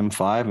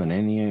DSM-5 and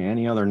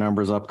any other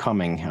numbers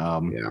upcoming,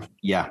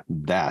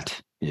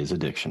 that is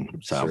addiction.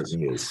 So,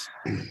 certainly is.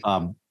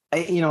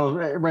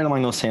 Right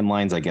along those same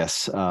lines, I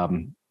guess. I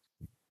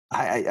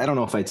don't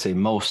know if I'd say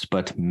most,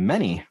 but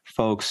many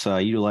folks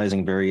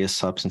utilizing various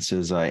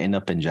substances end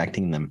up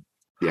injecting them.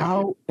 Yeah.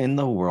 How in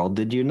the world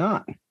did you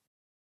not?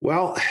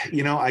 Well,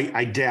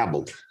 I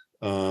dabbled,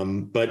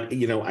 but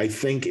I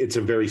think it's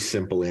a very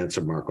simple answer,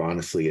 Mark.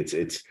 Honestly,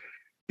 it's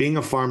being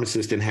a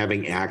pharmacist and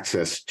having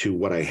access to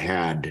what I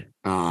had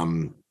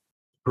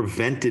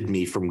prevented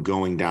me from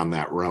going down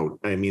that route.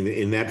 I mean,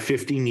 in that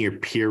 15-year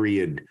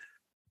period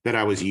that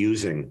I was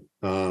using,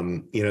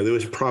 there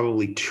was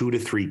probably 2 to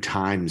 3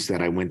 times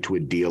that I went to a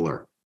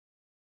dealer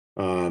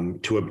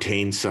to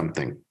obtain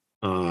something.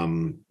 A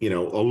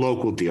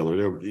local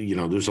dealer.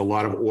 There's a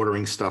lot of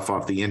ordering stuff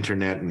off the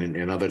internet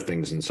and other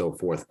things and so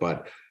forth.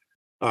 But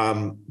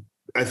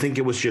I think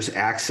it was just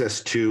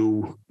access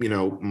to,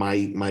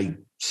 my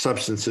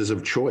substances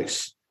of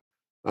choice.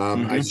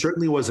 I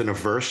certainly wasn't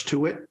averse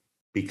to it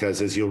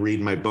because, as you'll read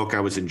in my book, I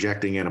was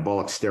injecting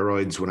anabolic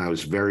steroids when I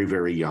was very,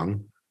 very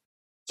young.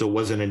 So it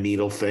wasn't a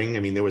needle thing. I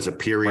mean, there was a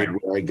period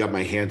where I got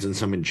my hands on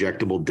some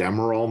injectable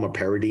Demerol,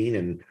 meperidine,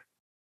 and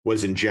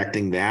was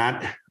injecting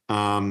that.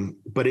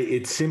 But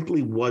it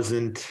simply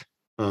wasn't,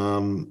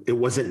 it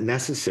wasn't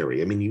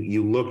necessary. I mean,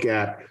 you look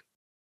at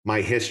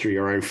my history,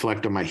 or I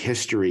reflect on my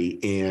history,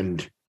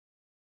 and,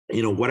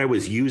 what I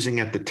was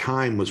using at the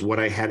time was what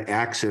I had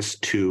access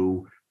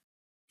to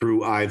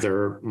through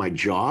either my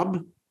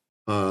job,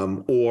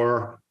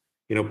 or,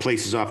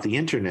 places off the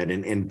internet,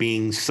 and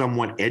being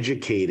somewhat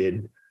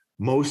educated.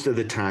 Most of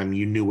the time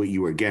you knew what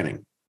you were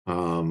getting.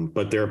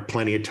 But there are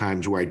plenty of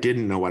times where I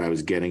didn't know what I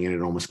was getting, and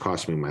it almost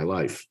cost me my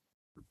life.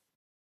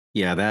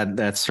 Yeah,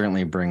 that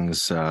certainly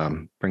brings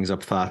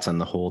up thoughts on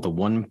the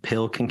one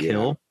pill can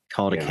kill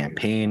Call it a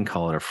campaign,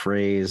 call it a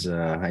phrase.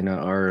 I know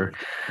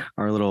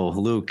our little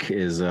Luke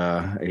is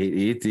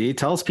he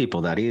tells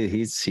people that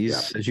he's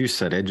as you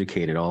said,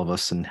 educated all of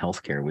us in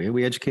healthcare.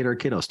 We educate our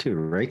kiddos too,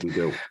 right? We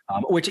do.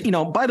 Which,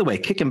 by the way,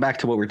 kicking back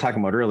to what we were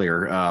talking about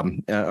earlier,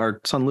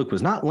 our son Luke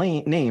was not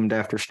named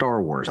after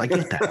Star Wars. I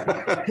get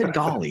that. Good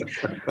golly.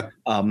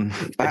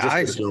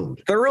 I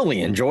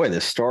thoroughly enjoy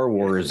this Star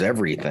Wars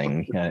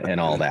everything and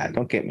all that.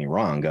 Don't get me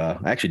wrong. I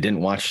actually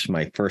didn't watch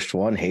my first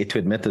one. Hate to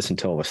admit this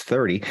until I was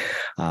 30.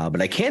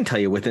 But I can tell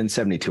you within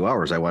 72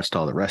 hours, I watched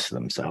all the rest of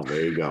them. So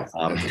there you go.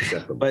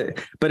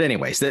 But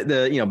anyways,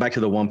 the back to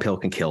the one pill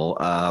can kill.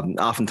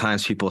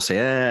 Oftentimes people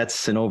say,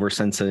 it's an over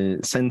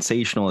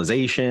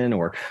sensationalization,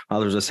 or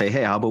others will say,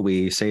 hey, how about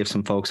we save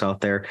some folks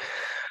out there?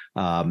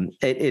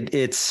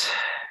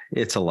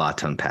 It's a lot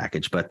to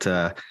unpackage, but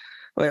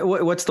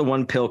what's the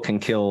one pill can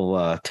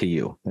kill to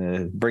you?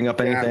 Bring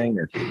up anything?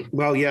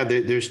 Well,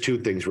 there's two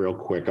things real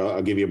quick.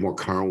 I'll give you a more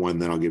current one,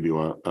 then I'll give you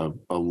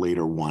a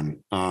later one.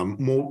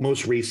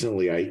 Most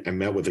recently, I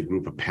met with a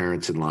group of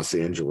parents in Los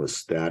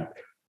Angeles that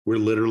were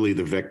literally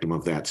the victim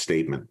of that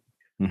statement,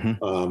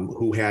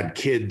 who had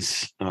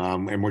kids,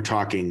 and we're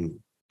talking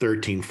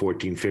 13,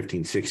 14,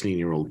 15,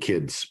 16-year-old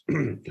kids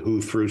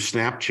who through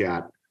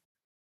Snapchat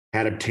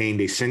had obtained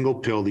a single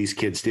pill. These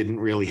kids didn't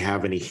really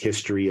have any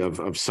history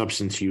of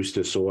substance use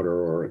disorder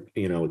or,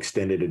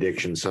 extended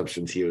addiction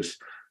substance use.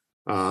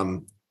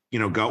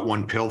 Got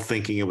one pill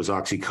thinking it was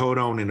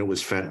oxycodone and it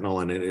was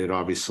fentanyl, and it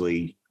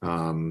obviously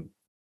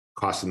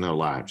cost them their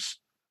lives.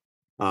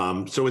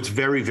 So it's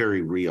very,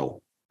 very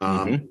real.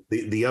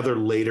 The other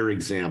later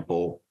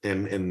example,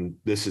 and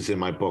this is in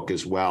my book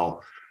as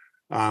well,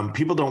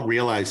 people don't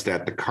realize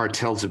that the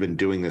cartels have been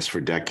doing this for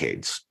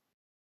decades.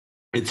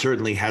 It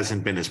certainly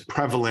hasn't been as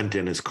prevalent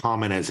and as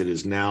common as it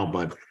is now,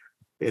 but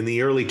in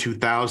the early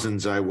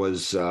 2000s, I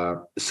was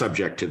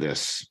subject to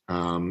this.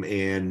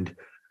 And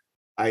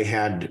I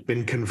had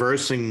been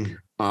conversing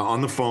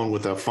on the phone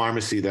with a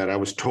pharmacy that I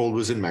was told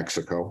was in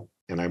Mexico.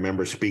 And I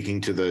remember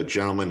speaking to the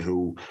gentleman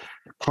who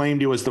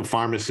claimed he was the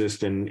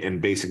pharmacist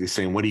and basically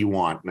saying, what do you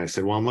want? And I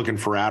said, well, I'm looking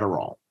for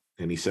Adderall.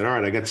 And he said, all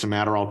right, I got some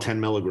Adderall,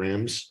 10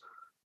 milligrams.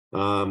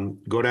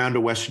 Go down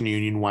to Western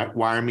Union,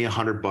 wire me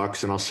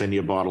 $100 and I'll send you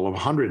a bottle of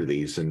 100 of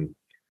these. And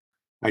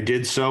I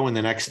did so. And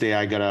the next day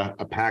I got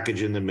a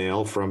package in the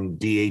mail from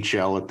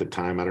DHL at the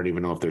time. I don't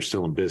even know if they're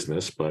still in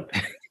business, but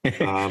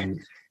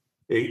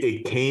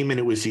it came and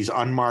it was these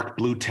unmarked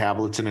blue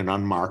tablets in an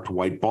unmarked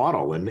white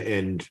bottle.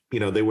 And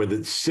they were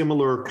the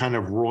similar kind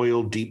of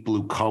royal deep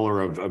blue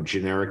color of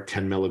generic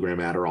 10 milligram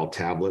Adderall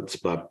tablets,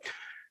 but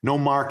no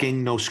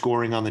marking, no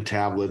scoring on the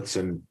tablets.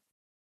 And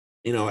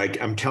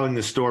I'm telling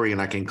the story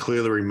and I can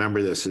clearly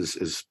remember this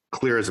as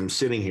clear as I'm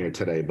sitting here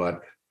today, but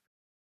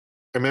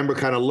I remember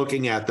kind of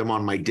looking at them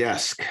on my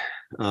desk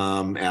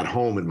at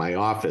home in my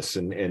office,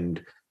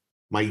 and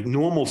my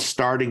normal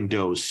starting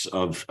dose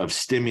of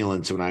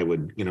stimulants when I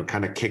would,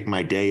 kind of kick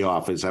my day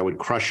off is I would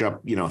crush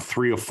up,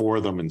 3 or 4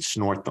 of them and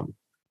snort them.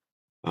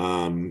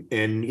 And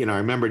I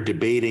remember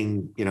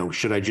debating,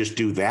 should I just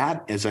do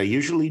that as I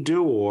usually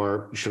do,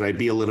 or should I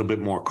be a little bit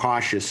more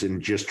cautious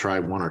and just try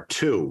 1 or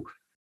 2?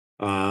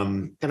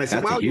 And I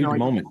said, that's a huge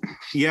moment.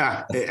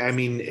 Yeah, I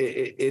mean,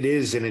 it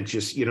is. And it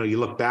just, you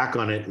look back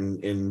on it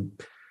and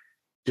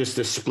just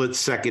a split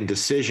second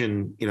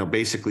decision,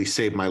 basically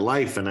saved my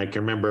life. And I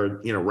can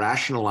remember,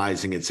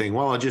 rationalizing it, saying,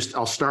 well,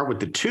 I'll start with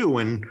the 2.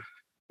 And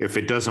if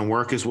it doesn't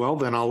work as well,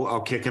 then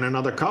I'll kick in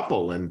another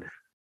couple. And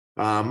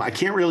I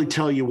can't really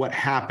tell you what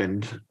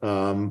happened.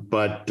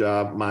 But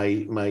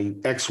my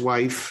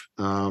ex-wife,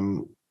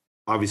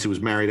 obviously was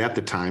married at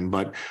the time,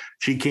 but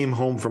she came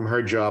home from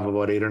her job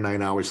about 8 or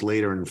 9 hours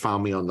later and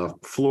found me on the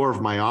floor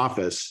of my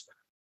office.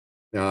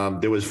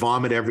 There was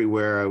vomit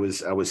everywhere. I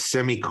was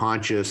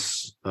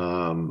semi-conscious,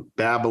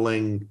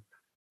 babbling,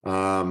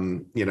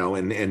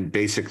 and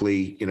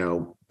basically,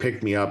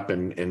 picked me up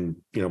and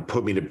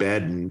put me to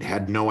bed and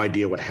had no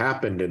idea what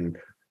happened. And,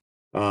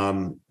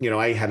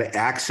 I had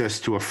access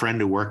to a friend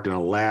who worked in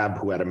a lab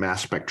who had a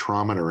mass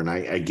spectrometer, and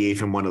I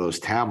gave him one of those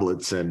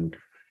tablets, and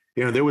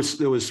there was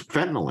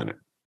fentanyl in it,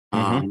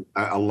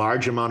 a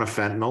large amount of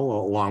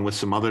fentanyl, along with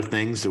some other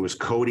things. There was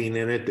codeine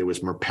in it. There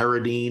was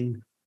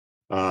merperidine.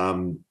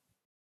 I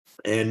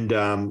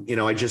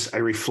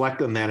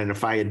reflect on that. And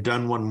if I had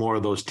done one more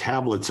of those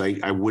tablets,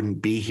 I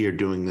wouldn't be here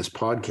doing this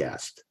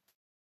podcast.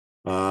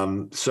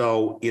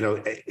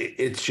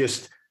 It's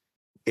just,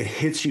 it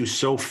hits you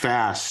so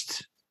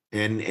fast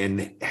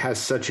and has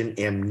such an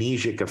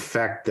amnesic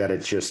effect that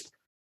it's just,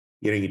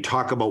 you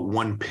talk about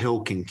one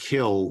pill can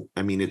kill.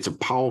 I mean, it's a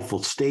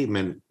powerful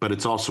statement, but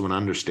it's also an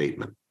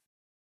understatement.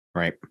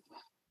 Right.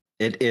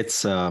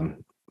 It's man,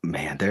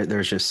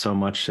 there's just so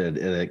much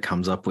that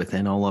comes up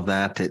within all of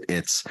that.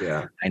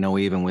 I know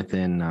even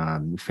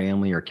within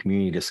family or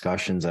community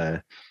discussions,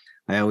 I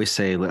always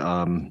say,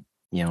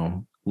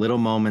 little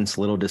moments,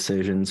 little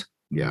decisions,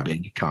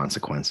 big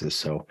consequences.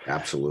 So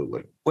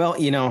absolutely. Well,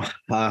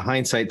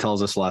 hindsight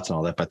tells us lots and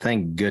all that, but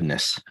thank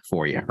goodness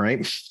for you,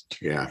 right?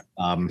 Yeah.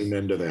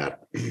 Amen to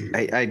that.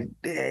 I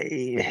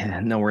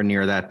nowhere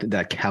near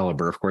that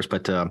caliber, of course,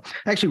 but I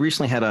actually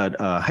recently had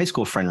a high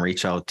school friend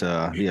reach out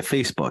via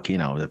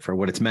Facebook, for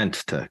what it's meant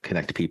to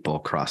connect people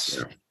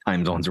across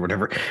time zones or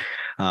whatever.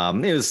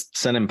 It was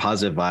sending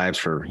positive vibes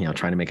for,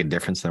 trying to make a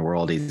difference in the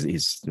world.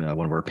 He's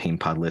one of our Pain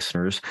Pod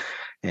listeners,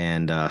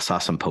 and saw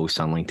some posts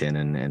on LinkedIn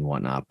and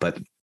whatnot. But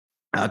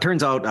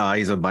turns out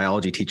he's a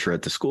biology teacher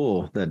at the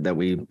school that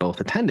we both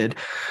attended,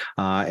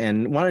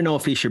 and want to know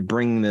if he should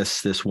bring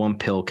this one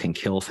pill can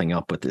kill thing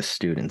up with his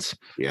students.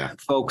 Yeah.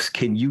 Folks,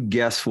 can you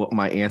guess what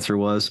my answer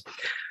was?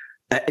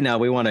 Now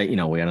we want to, we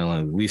want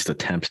to at least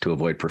attempt to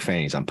avoid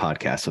profanities on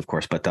podcasts, of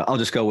course, but I'll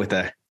just go with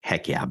a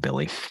heck yeah,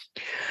 Billy.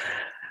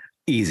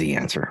 Easy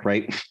answer,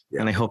 right?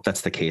 Yeah. And I hope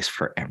that's the case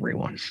for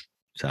everyone.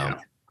 So. Yeah.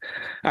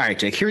 All right,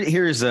 Jake,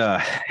 here's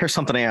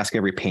something I ask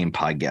every Pain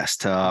Pod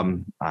guest.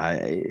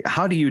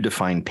 How do you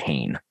define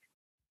pain?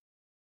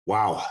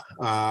 Wow.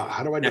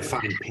 How do I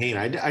define pain?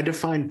 I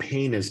define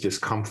pain as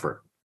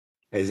discomfort,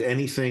 as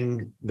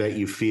anything that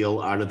you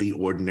feel out of the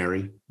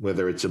ordinary,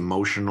 whether it's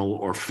emotional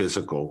or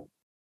physical,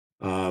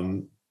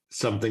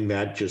 something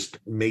that just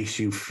makes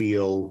you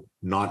feel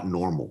not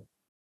normal.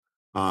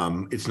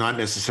 It's not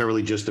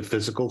necessarily just a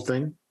physical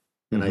thing,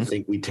 and I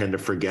think we tend to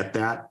forget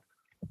that.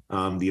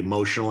 The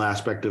emotional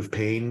aspect of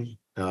pain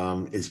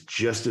is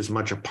just as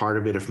much a part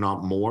of it, if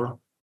not more,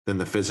 than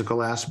the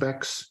physical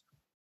aspects.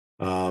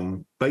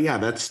 But yeah,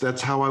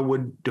 that's how I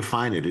would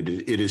define it.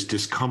 It is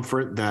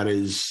discomfort that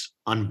is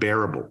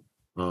unbearable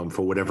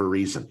for whatever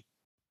reason.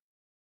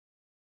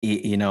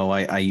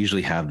 I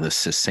usually have this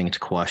succinct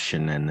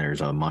question, and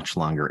there's a much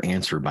longer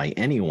answer by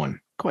anyone,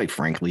 quite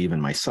frankly,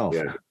 even myself.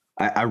 Yeah.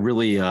 I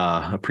really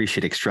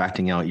appreciate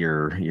extracting out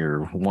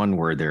your one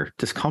word there,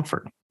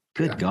 discomfort.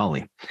 Good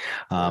golly.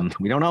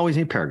 We don't always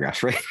need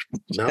paragraphs, right?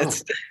 No.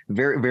 That's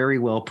very, very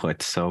well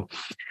put. So,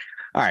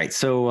 all right.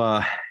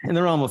 So in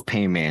the realm of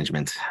pain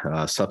management,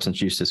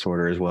 substance use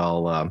disorder as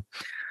well,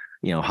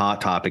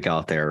 hot topic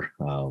out there.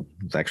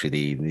 It's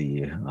actually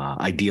the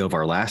idea of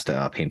our last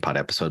Pain Pod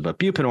episode, but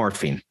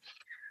buprenorphine,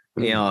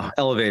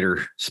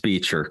 elevator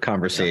speech or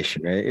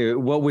conversation. Yeah.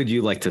 What would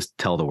you like to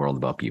tell the world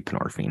about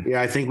buprenorphine?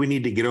 Yeah, I think we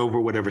need to get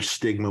over whatever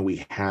stigma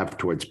we have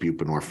towards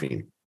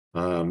buprenorphine.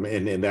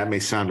 And that may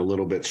sound a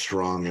little bit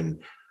strong. And,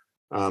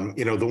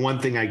 the one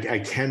thing I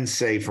can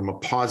say from a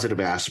positive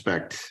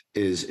aspect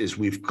is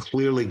we've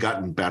clearly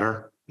gotten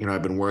better.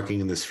 I've been working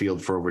in this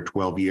field for over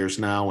 12 years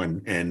now,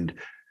 and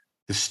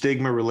the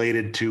stigma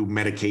related to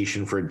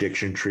medication for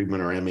addiction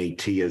treatment, or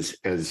MAT,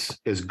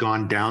 has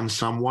gone down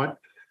somewhat,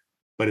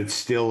 but it's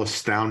still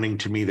astounding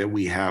to me that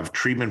we have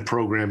treatment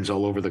programs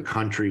all over the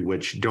country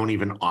which don't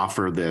even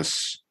offer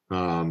this,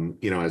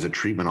 as a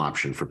treatment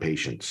option for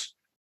patients.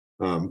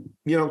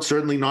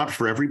 Certainly not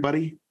for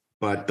everybody,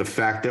 but the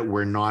fact that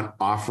we're not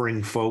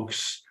offering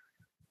folks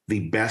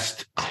the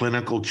best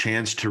clinical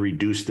chance to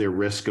reduce their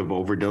risk of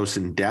overdose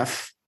and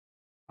death,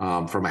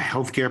 from a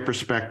healthcare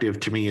perspective,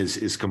 to me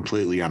is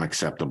completely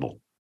unacceptable.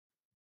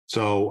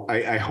 So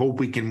I hope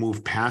we can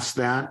move past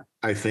that.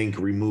 I think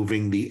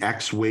removing the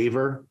X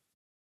waiver,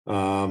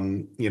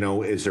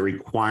 is a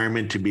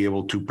requirement to be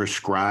able to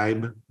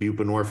prescribe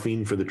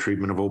buprenorphine for the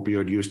treatment of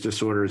opioid use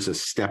disorder is a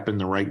step in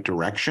the right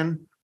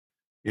direction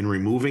in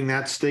removing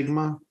that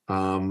stigma.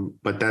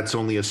 But that's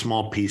only a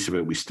small piece of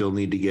it. We still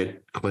need to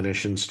get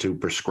clinicians to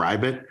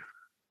prescribe it,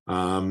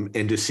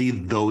 and to see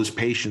those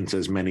patients,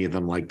 as many of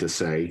them like to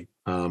say,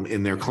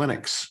 in their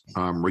clinics,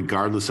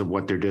 regardless of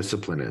what their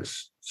discipline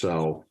is.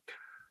 So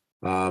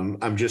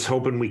I'm just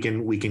hoping we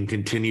can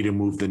continue to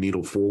move the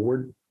needle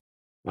forward,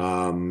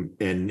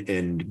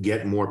 and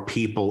get more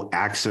people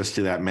access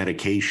to that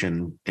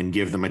medication and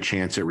give them a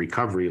chance at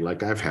recovery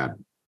like I've had.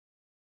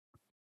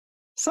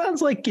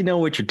 Sounds like you know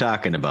what you're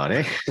talking about,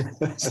 eh?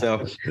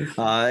 So,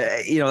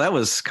 that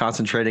was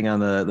concentrating on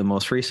the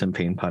most recent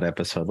Pain Pod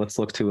episode. Let's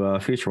look to a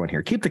future one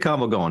here. Keep the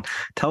combo going.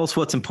 Tell us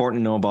what's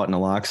important to know about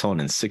naloxone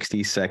in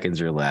 60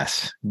 seconds or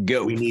less.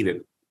 Go. We need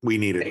it.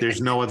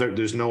 There's no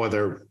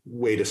other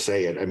way to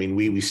say it. I mean,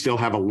 we still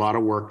have a lot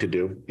of work to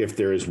do. If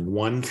there is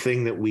one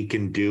thing that we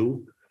can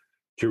do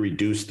to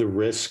reduce the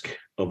risk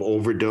of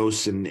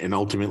overdose and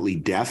ultimately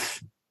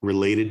death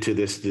related to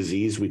this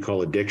disease we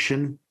call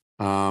addiction,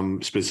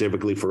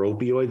 specifically for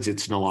opioids,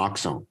 it's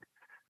naloxone.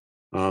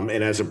 And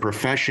as a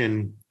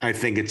profession, I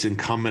think it's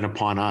incumbent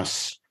upon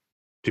us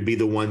to be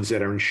the ones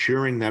that are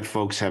ensuring that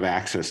folks have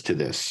access to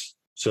this.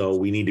 So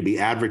we need to be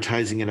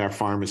advertising in our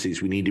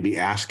pharmacies. We need to be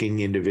asking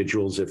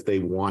individuals if they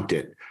want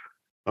it.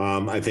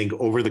 I think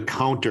over the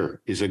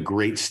counter is a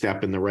great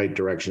step in the right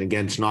direction.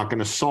 Again, it's not going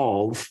to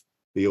solve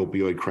the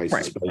opioid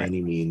crisis by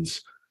any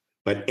means,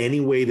 but any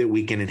way that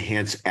we can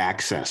enhance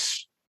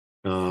access.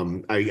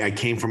 I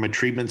came from a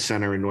treatment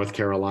center in North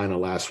Carolina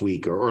last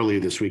week, or earlier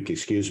this week,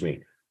 excuse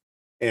me,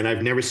 and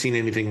I've never seen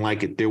anything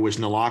like it. There was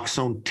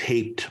naloxone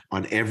taped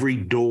on every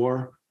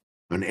door,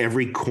 on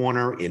every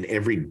corner, in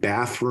every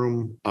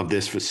bathroom of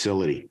this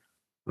facility.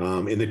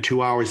 In the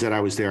 2 hours that I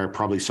was there, I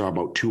probably saw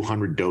about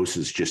 200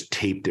 doses just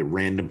taped at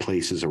random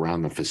places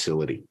around the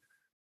facility.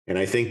 And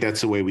I think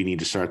that's the way we need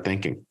to start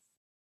thinking.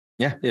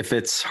 Yeah, if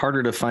it's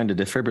harder to find a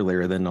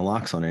defibrillator than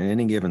naloxone in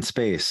any given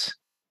space,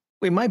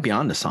 we might be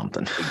onto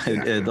something.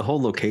 Exactly. The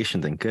whole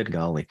location thing, good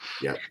golly.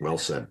 Yeah, well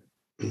said.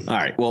 All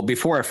right. Well,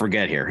 before I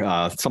forget here,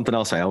 something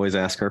else I always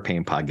ask our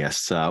pain pod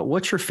guests,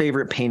 what's your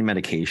favorite pain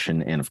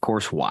medication? And of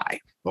course, why?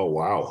 Oh,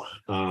 wow.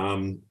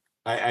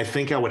 I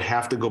think I would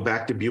have to go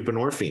back to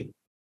buprenorphine.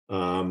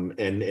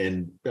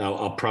 And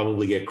I'll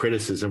probably get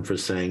criticism for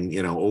saying,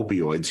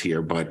 opioids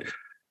here, but,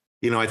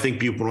 I think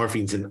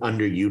buprenorphine is an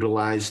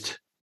underutilized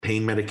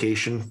pain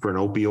medication for an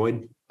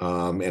opioid.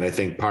 And I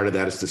think part of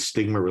that is the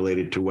stigma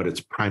related to what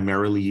it's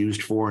primarily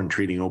used for in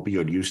treating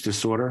opioid use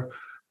disorder.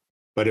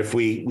 But if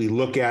we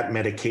look at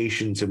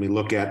medications and we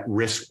look at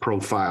risk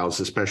profiles,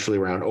 especially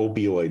around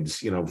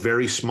opioids,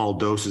 very small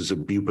doses of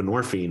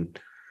buprenorphine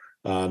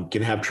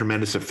can have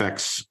tremendous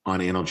effects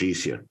on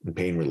analgesia and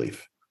pain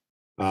relief.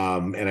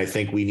 And I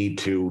think we need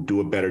to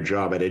do a better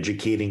job at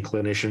educating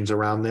clinicians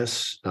around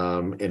this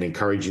and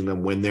encouraging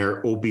them when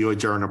their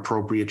opioids are an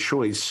appropriate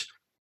choice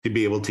to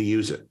be able to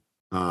use it.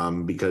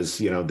 Because,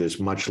 there's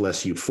much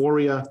less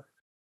euphoria.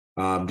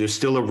 There's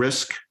still a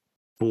risk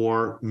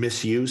for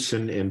misuse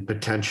and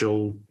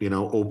potential,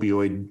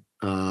 opioid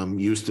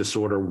use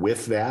disorder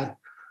with that.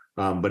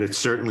 But it's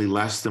certainly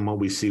less than what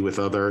we see with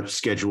other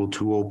Schedule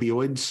II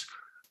opioids.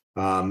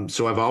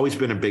 So I've always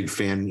been a big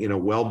fan,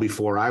 well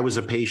before I was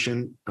a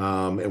patient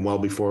and well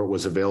before it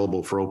was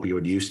available for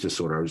opioid use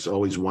disorder. I was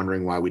always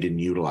wondering why we didn't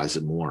utilize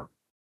it more.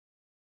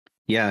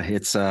 Yeah,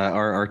 it's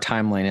our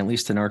timeline, at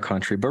least in our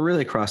country, but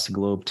really across the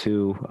globe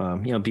too.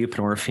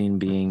 Buprenorphine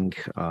being,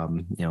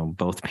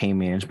 both pain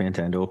management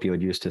and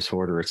opioid use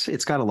disorder.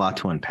 It's got a lot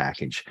to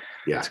unpackage.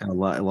 Yeah, it's got a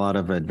lot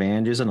of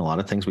advantages and a lot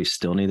of things. We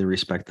still need to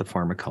respect the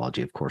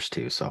pharmacology, of course,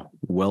 too. So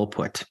well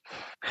put.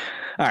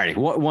 All righty,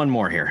 one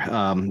more here.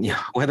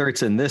 Whether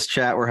it's in this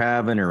chat we're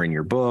having or in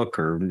your book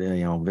or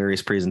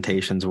various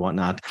presentations and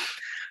whatnot.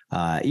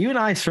 You and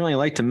I certainly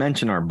like to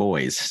mention our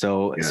boys.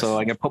 So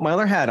I can put my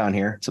other hat on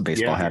here. It's a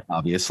baseball hat,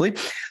 obviously.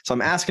 So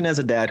I'm asking as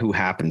a dad who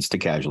happens to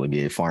casually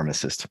be a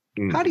pharmacist,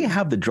 how do you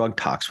have the drug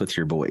talks with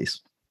your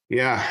boys?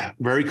 Yeah,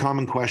 very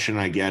common question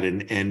I get.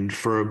 And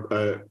for,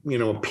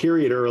 a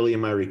period early in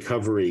my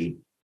recovery,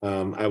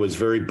 I was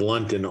very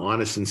blunt and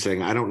honest in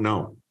saying, I don't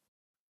know.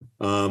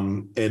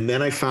 And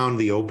then I found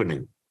the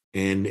opening.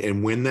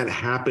 And when that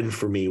happened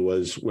for me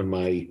was when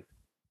my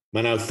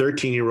now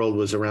 13-year-old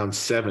was around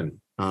 7.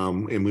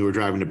 And we were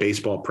driving to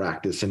baseball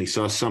practice and he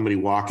saw somebody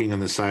walking on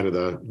the side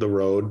of the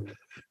road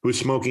who was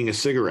smoking a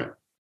cigarette.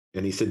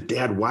 And he said,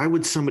 Dad, why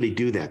would somebody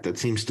do that? That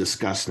seems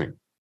disgusting.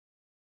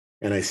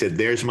 And I said,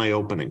 there's my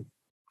opening.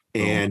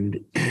 And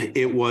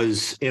it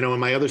was, and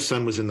my other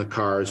son was in the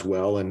car as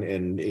well.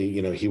 And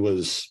he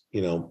was,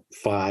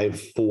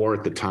 5-4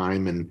 at the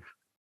time.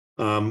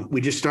 And we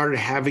just started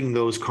having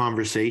those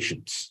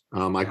conversations.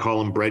 I call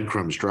them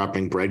breadcrumbs,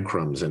 dropping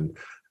breadcrumbs. And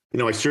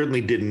I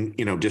certainly didn't,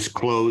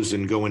 disclose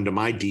and go into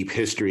my deep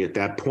history at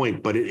that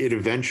point, but it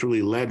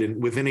eventually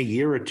led within a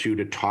year or two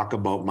to talk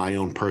about my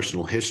own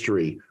personal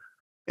history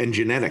and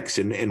genetics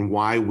and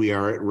why we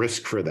are at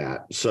risk for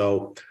that.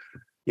 So,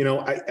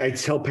 I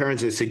tell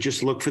parents, I say,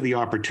 just look for the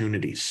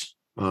opportunities.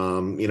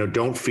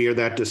 Don't fear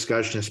that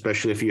discussion,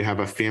 especially if you have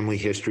a family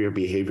history of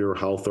behavioral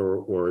health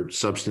or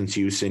substance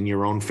use in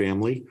your own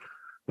family,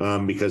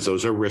 because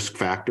those are risk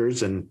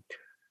factors. And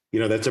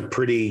that's a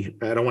pretty,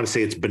 I don't want to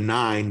say it's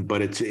benign,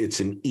 but it's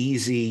an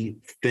easier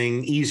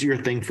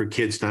thing for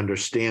kids to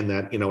understand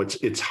that,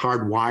 it's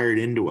hardwired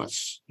into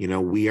us.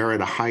 We are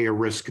at a higher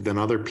risk than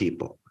other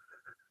people.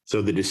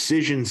 So the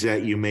decisions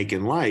that you make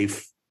in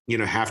life,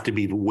 have to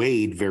be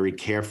weighed very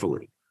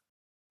carefully.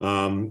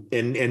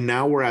 And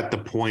now we're at the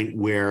point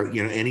where,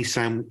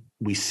 anytime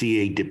we see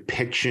a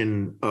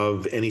depiction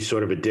of any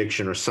sort of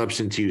addiction or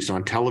substance use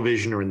on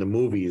television or in the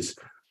movies,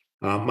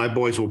 my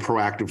boys will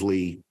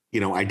proactively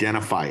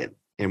identify it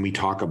and we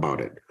talk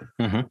about it.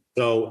 Mm-hmm.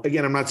 So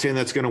again, I'm not saying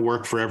that's going to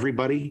work for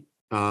everybody.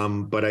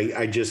 But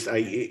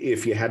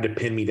if you had to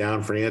pin me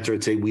down for an answer,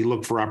 I'd say we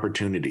look for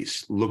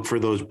opportunities, look for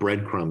those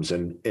breadcrumbs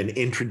and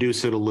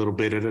introduce it a little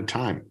bit at a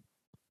time.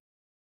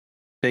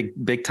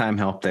 Big time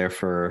help there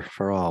for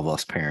all of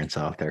us parents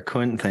out there.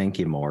 Couldn't thank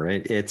you more.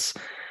 It's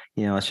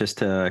just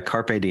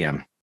carpe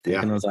diem.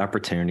 Taking those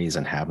opportunities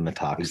and having the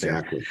talks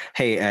exactly. There.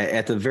 Hey,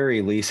 at the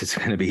very least, it's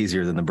going to be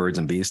easier than the birds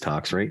and bees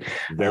talks, right?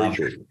 Very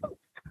true.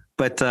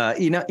 But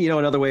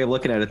another way of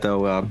looking at it,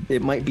 though,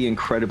 it might be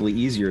incredibly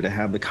easier to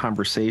have the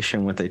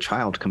conversation with a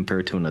child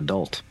compared to an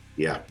adult.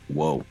 Yeah.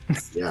 Whoa.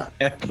 Yeah.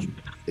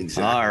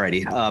 Exactly. All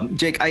righty.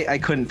 Jake, I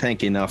couldn't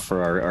thank you enough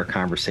for our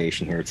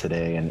conversation here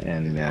today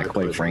and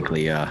quite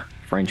frankly,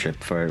 friendship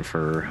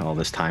for all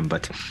this time.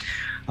 But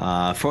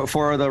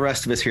for the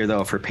rest of us here,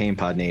 though, for Pain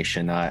Pod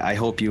Nation, I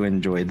hope you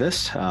enjoyed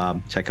this.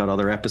 Check out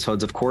other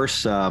episodes, of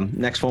course.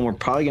 Next one, we're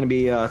probably going to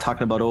be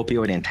talking about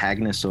opioid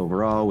antagonists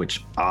overall,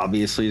 which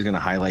obviously is going to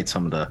highlight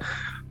some of the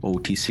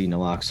OTC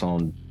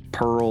naloxone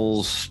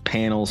pearls,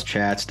 panels,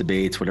 chats,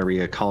 debates, whatever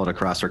you call it,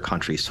 across our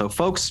country. So,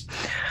 folks,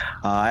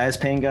 as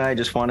Pain Guy, I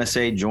just want to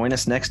say join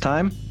us next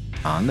time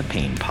on the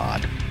Pain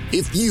Pod.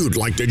 If you'd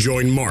like to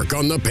join Mark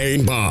on the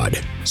Pain Pod,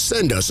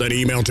 send us an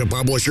email to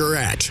publisher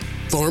at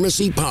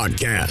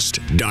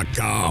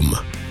pharmacypodcast.com.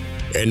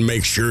 And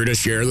make sure to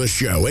share the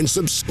show and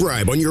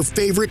subscribe on your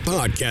favorite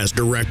podcast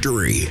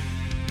directory.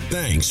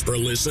 Thanks for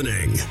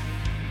listening.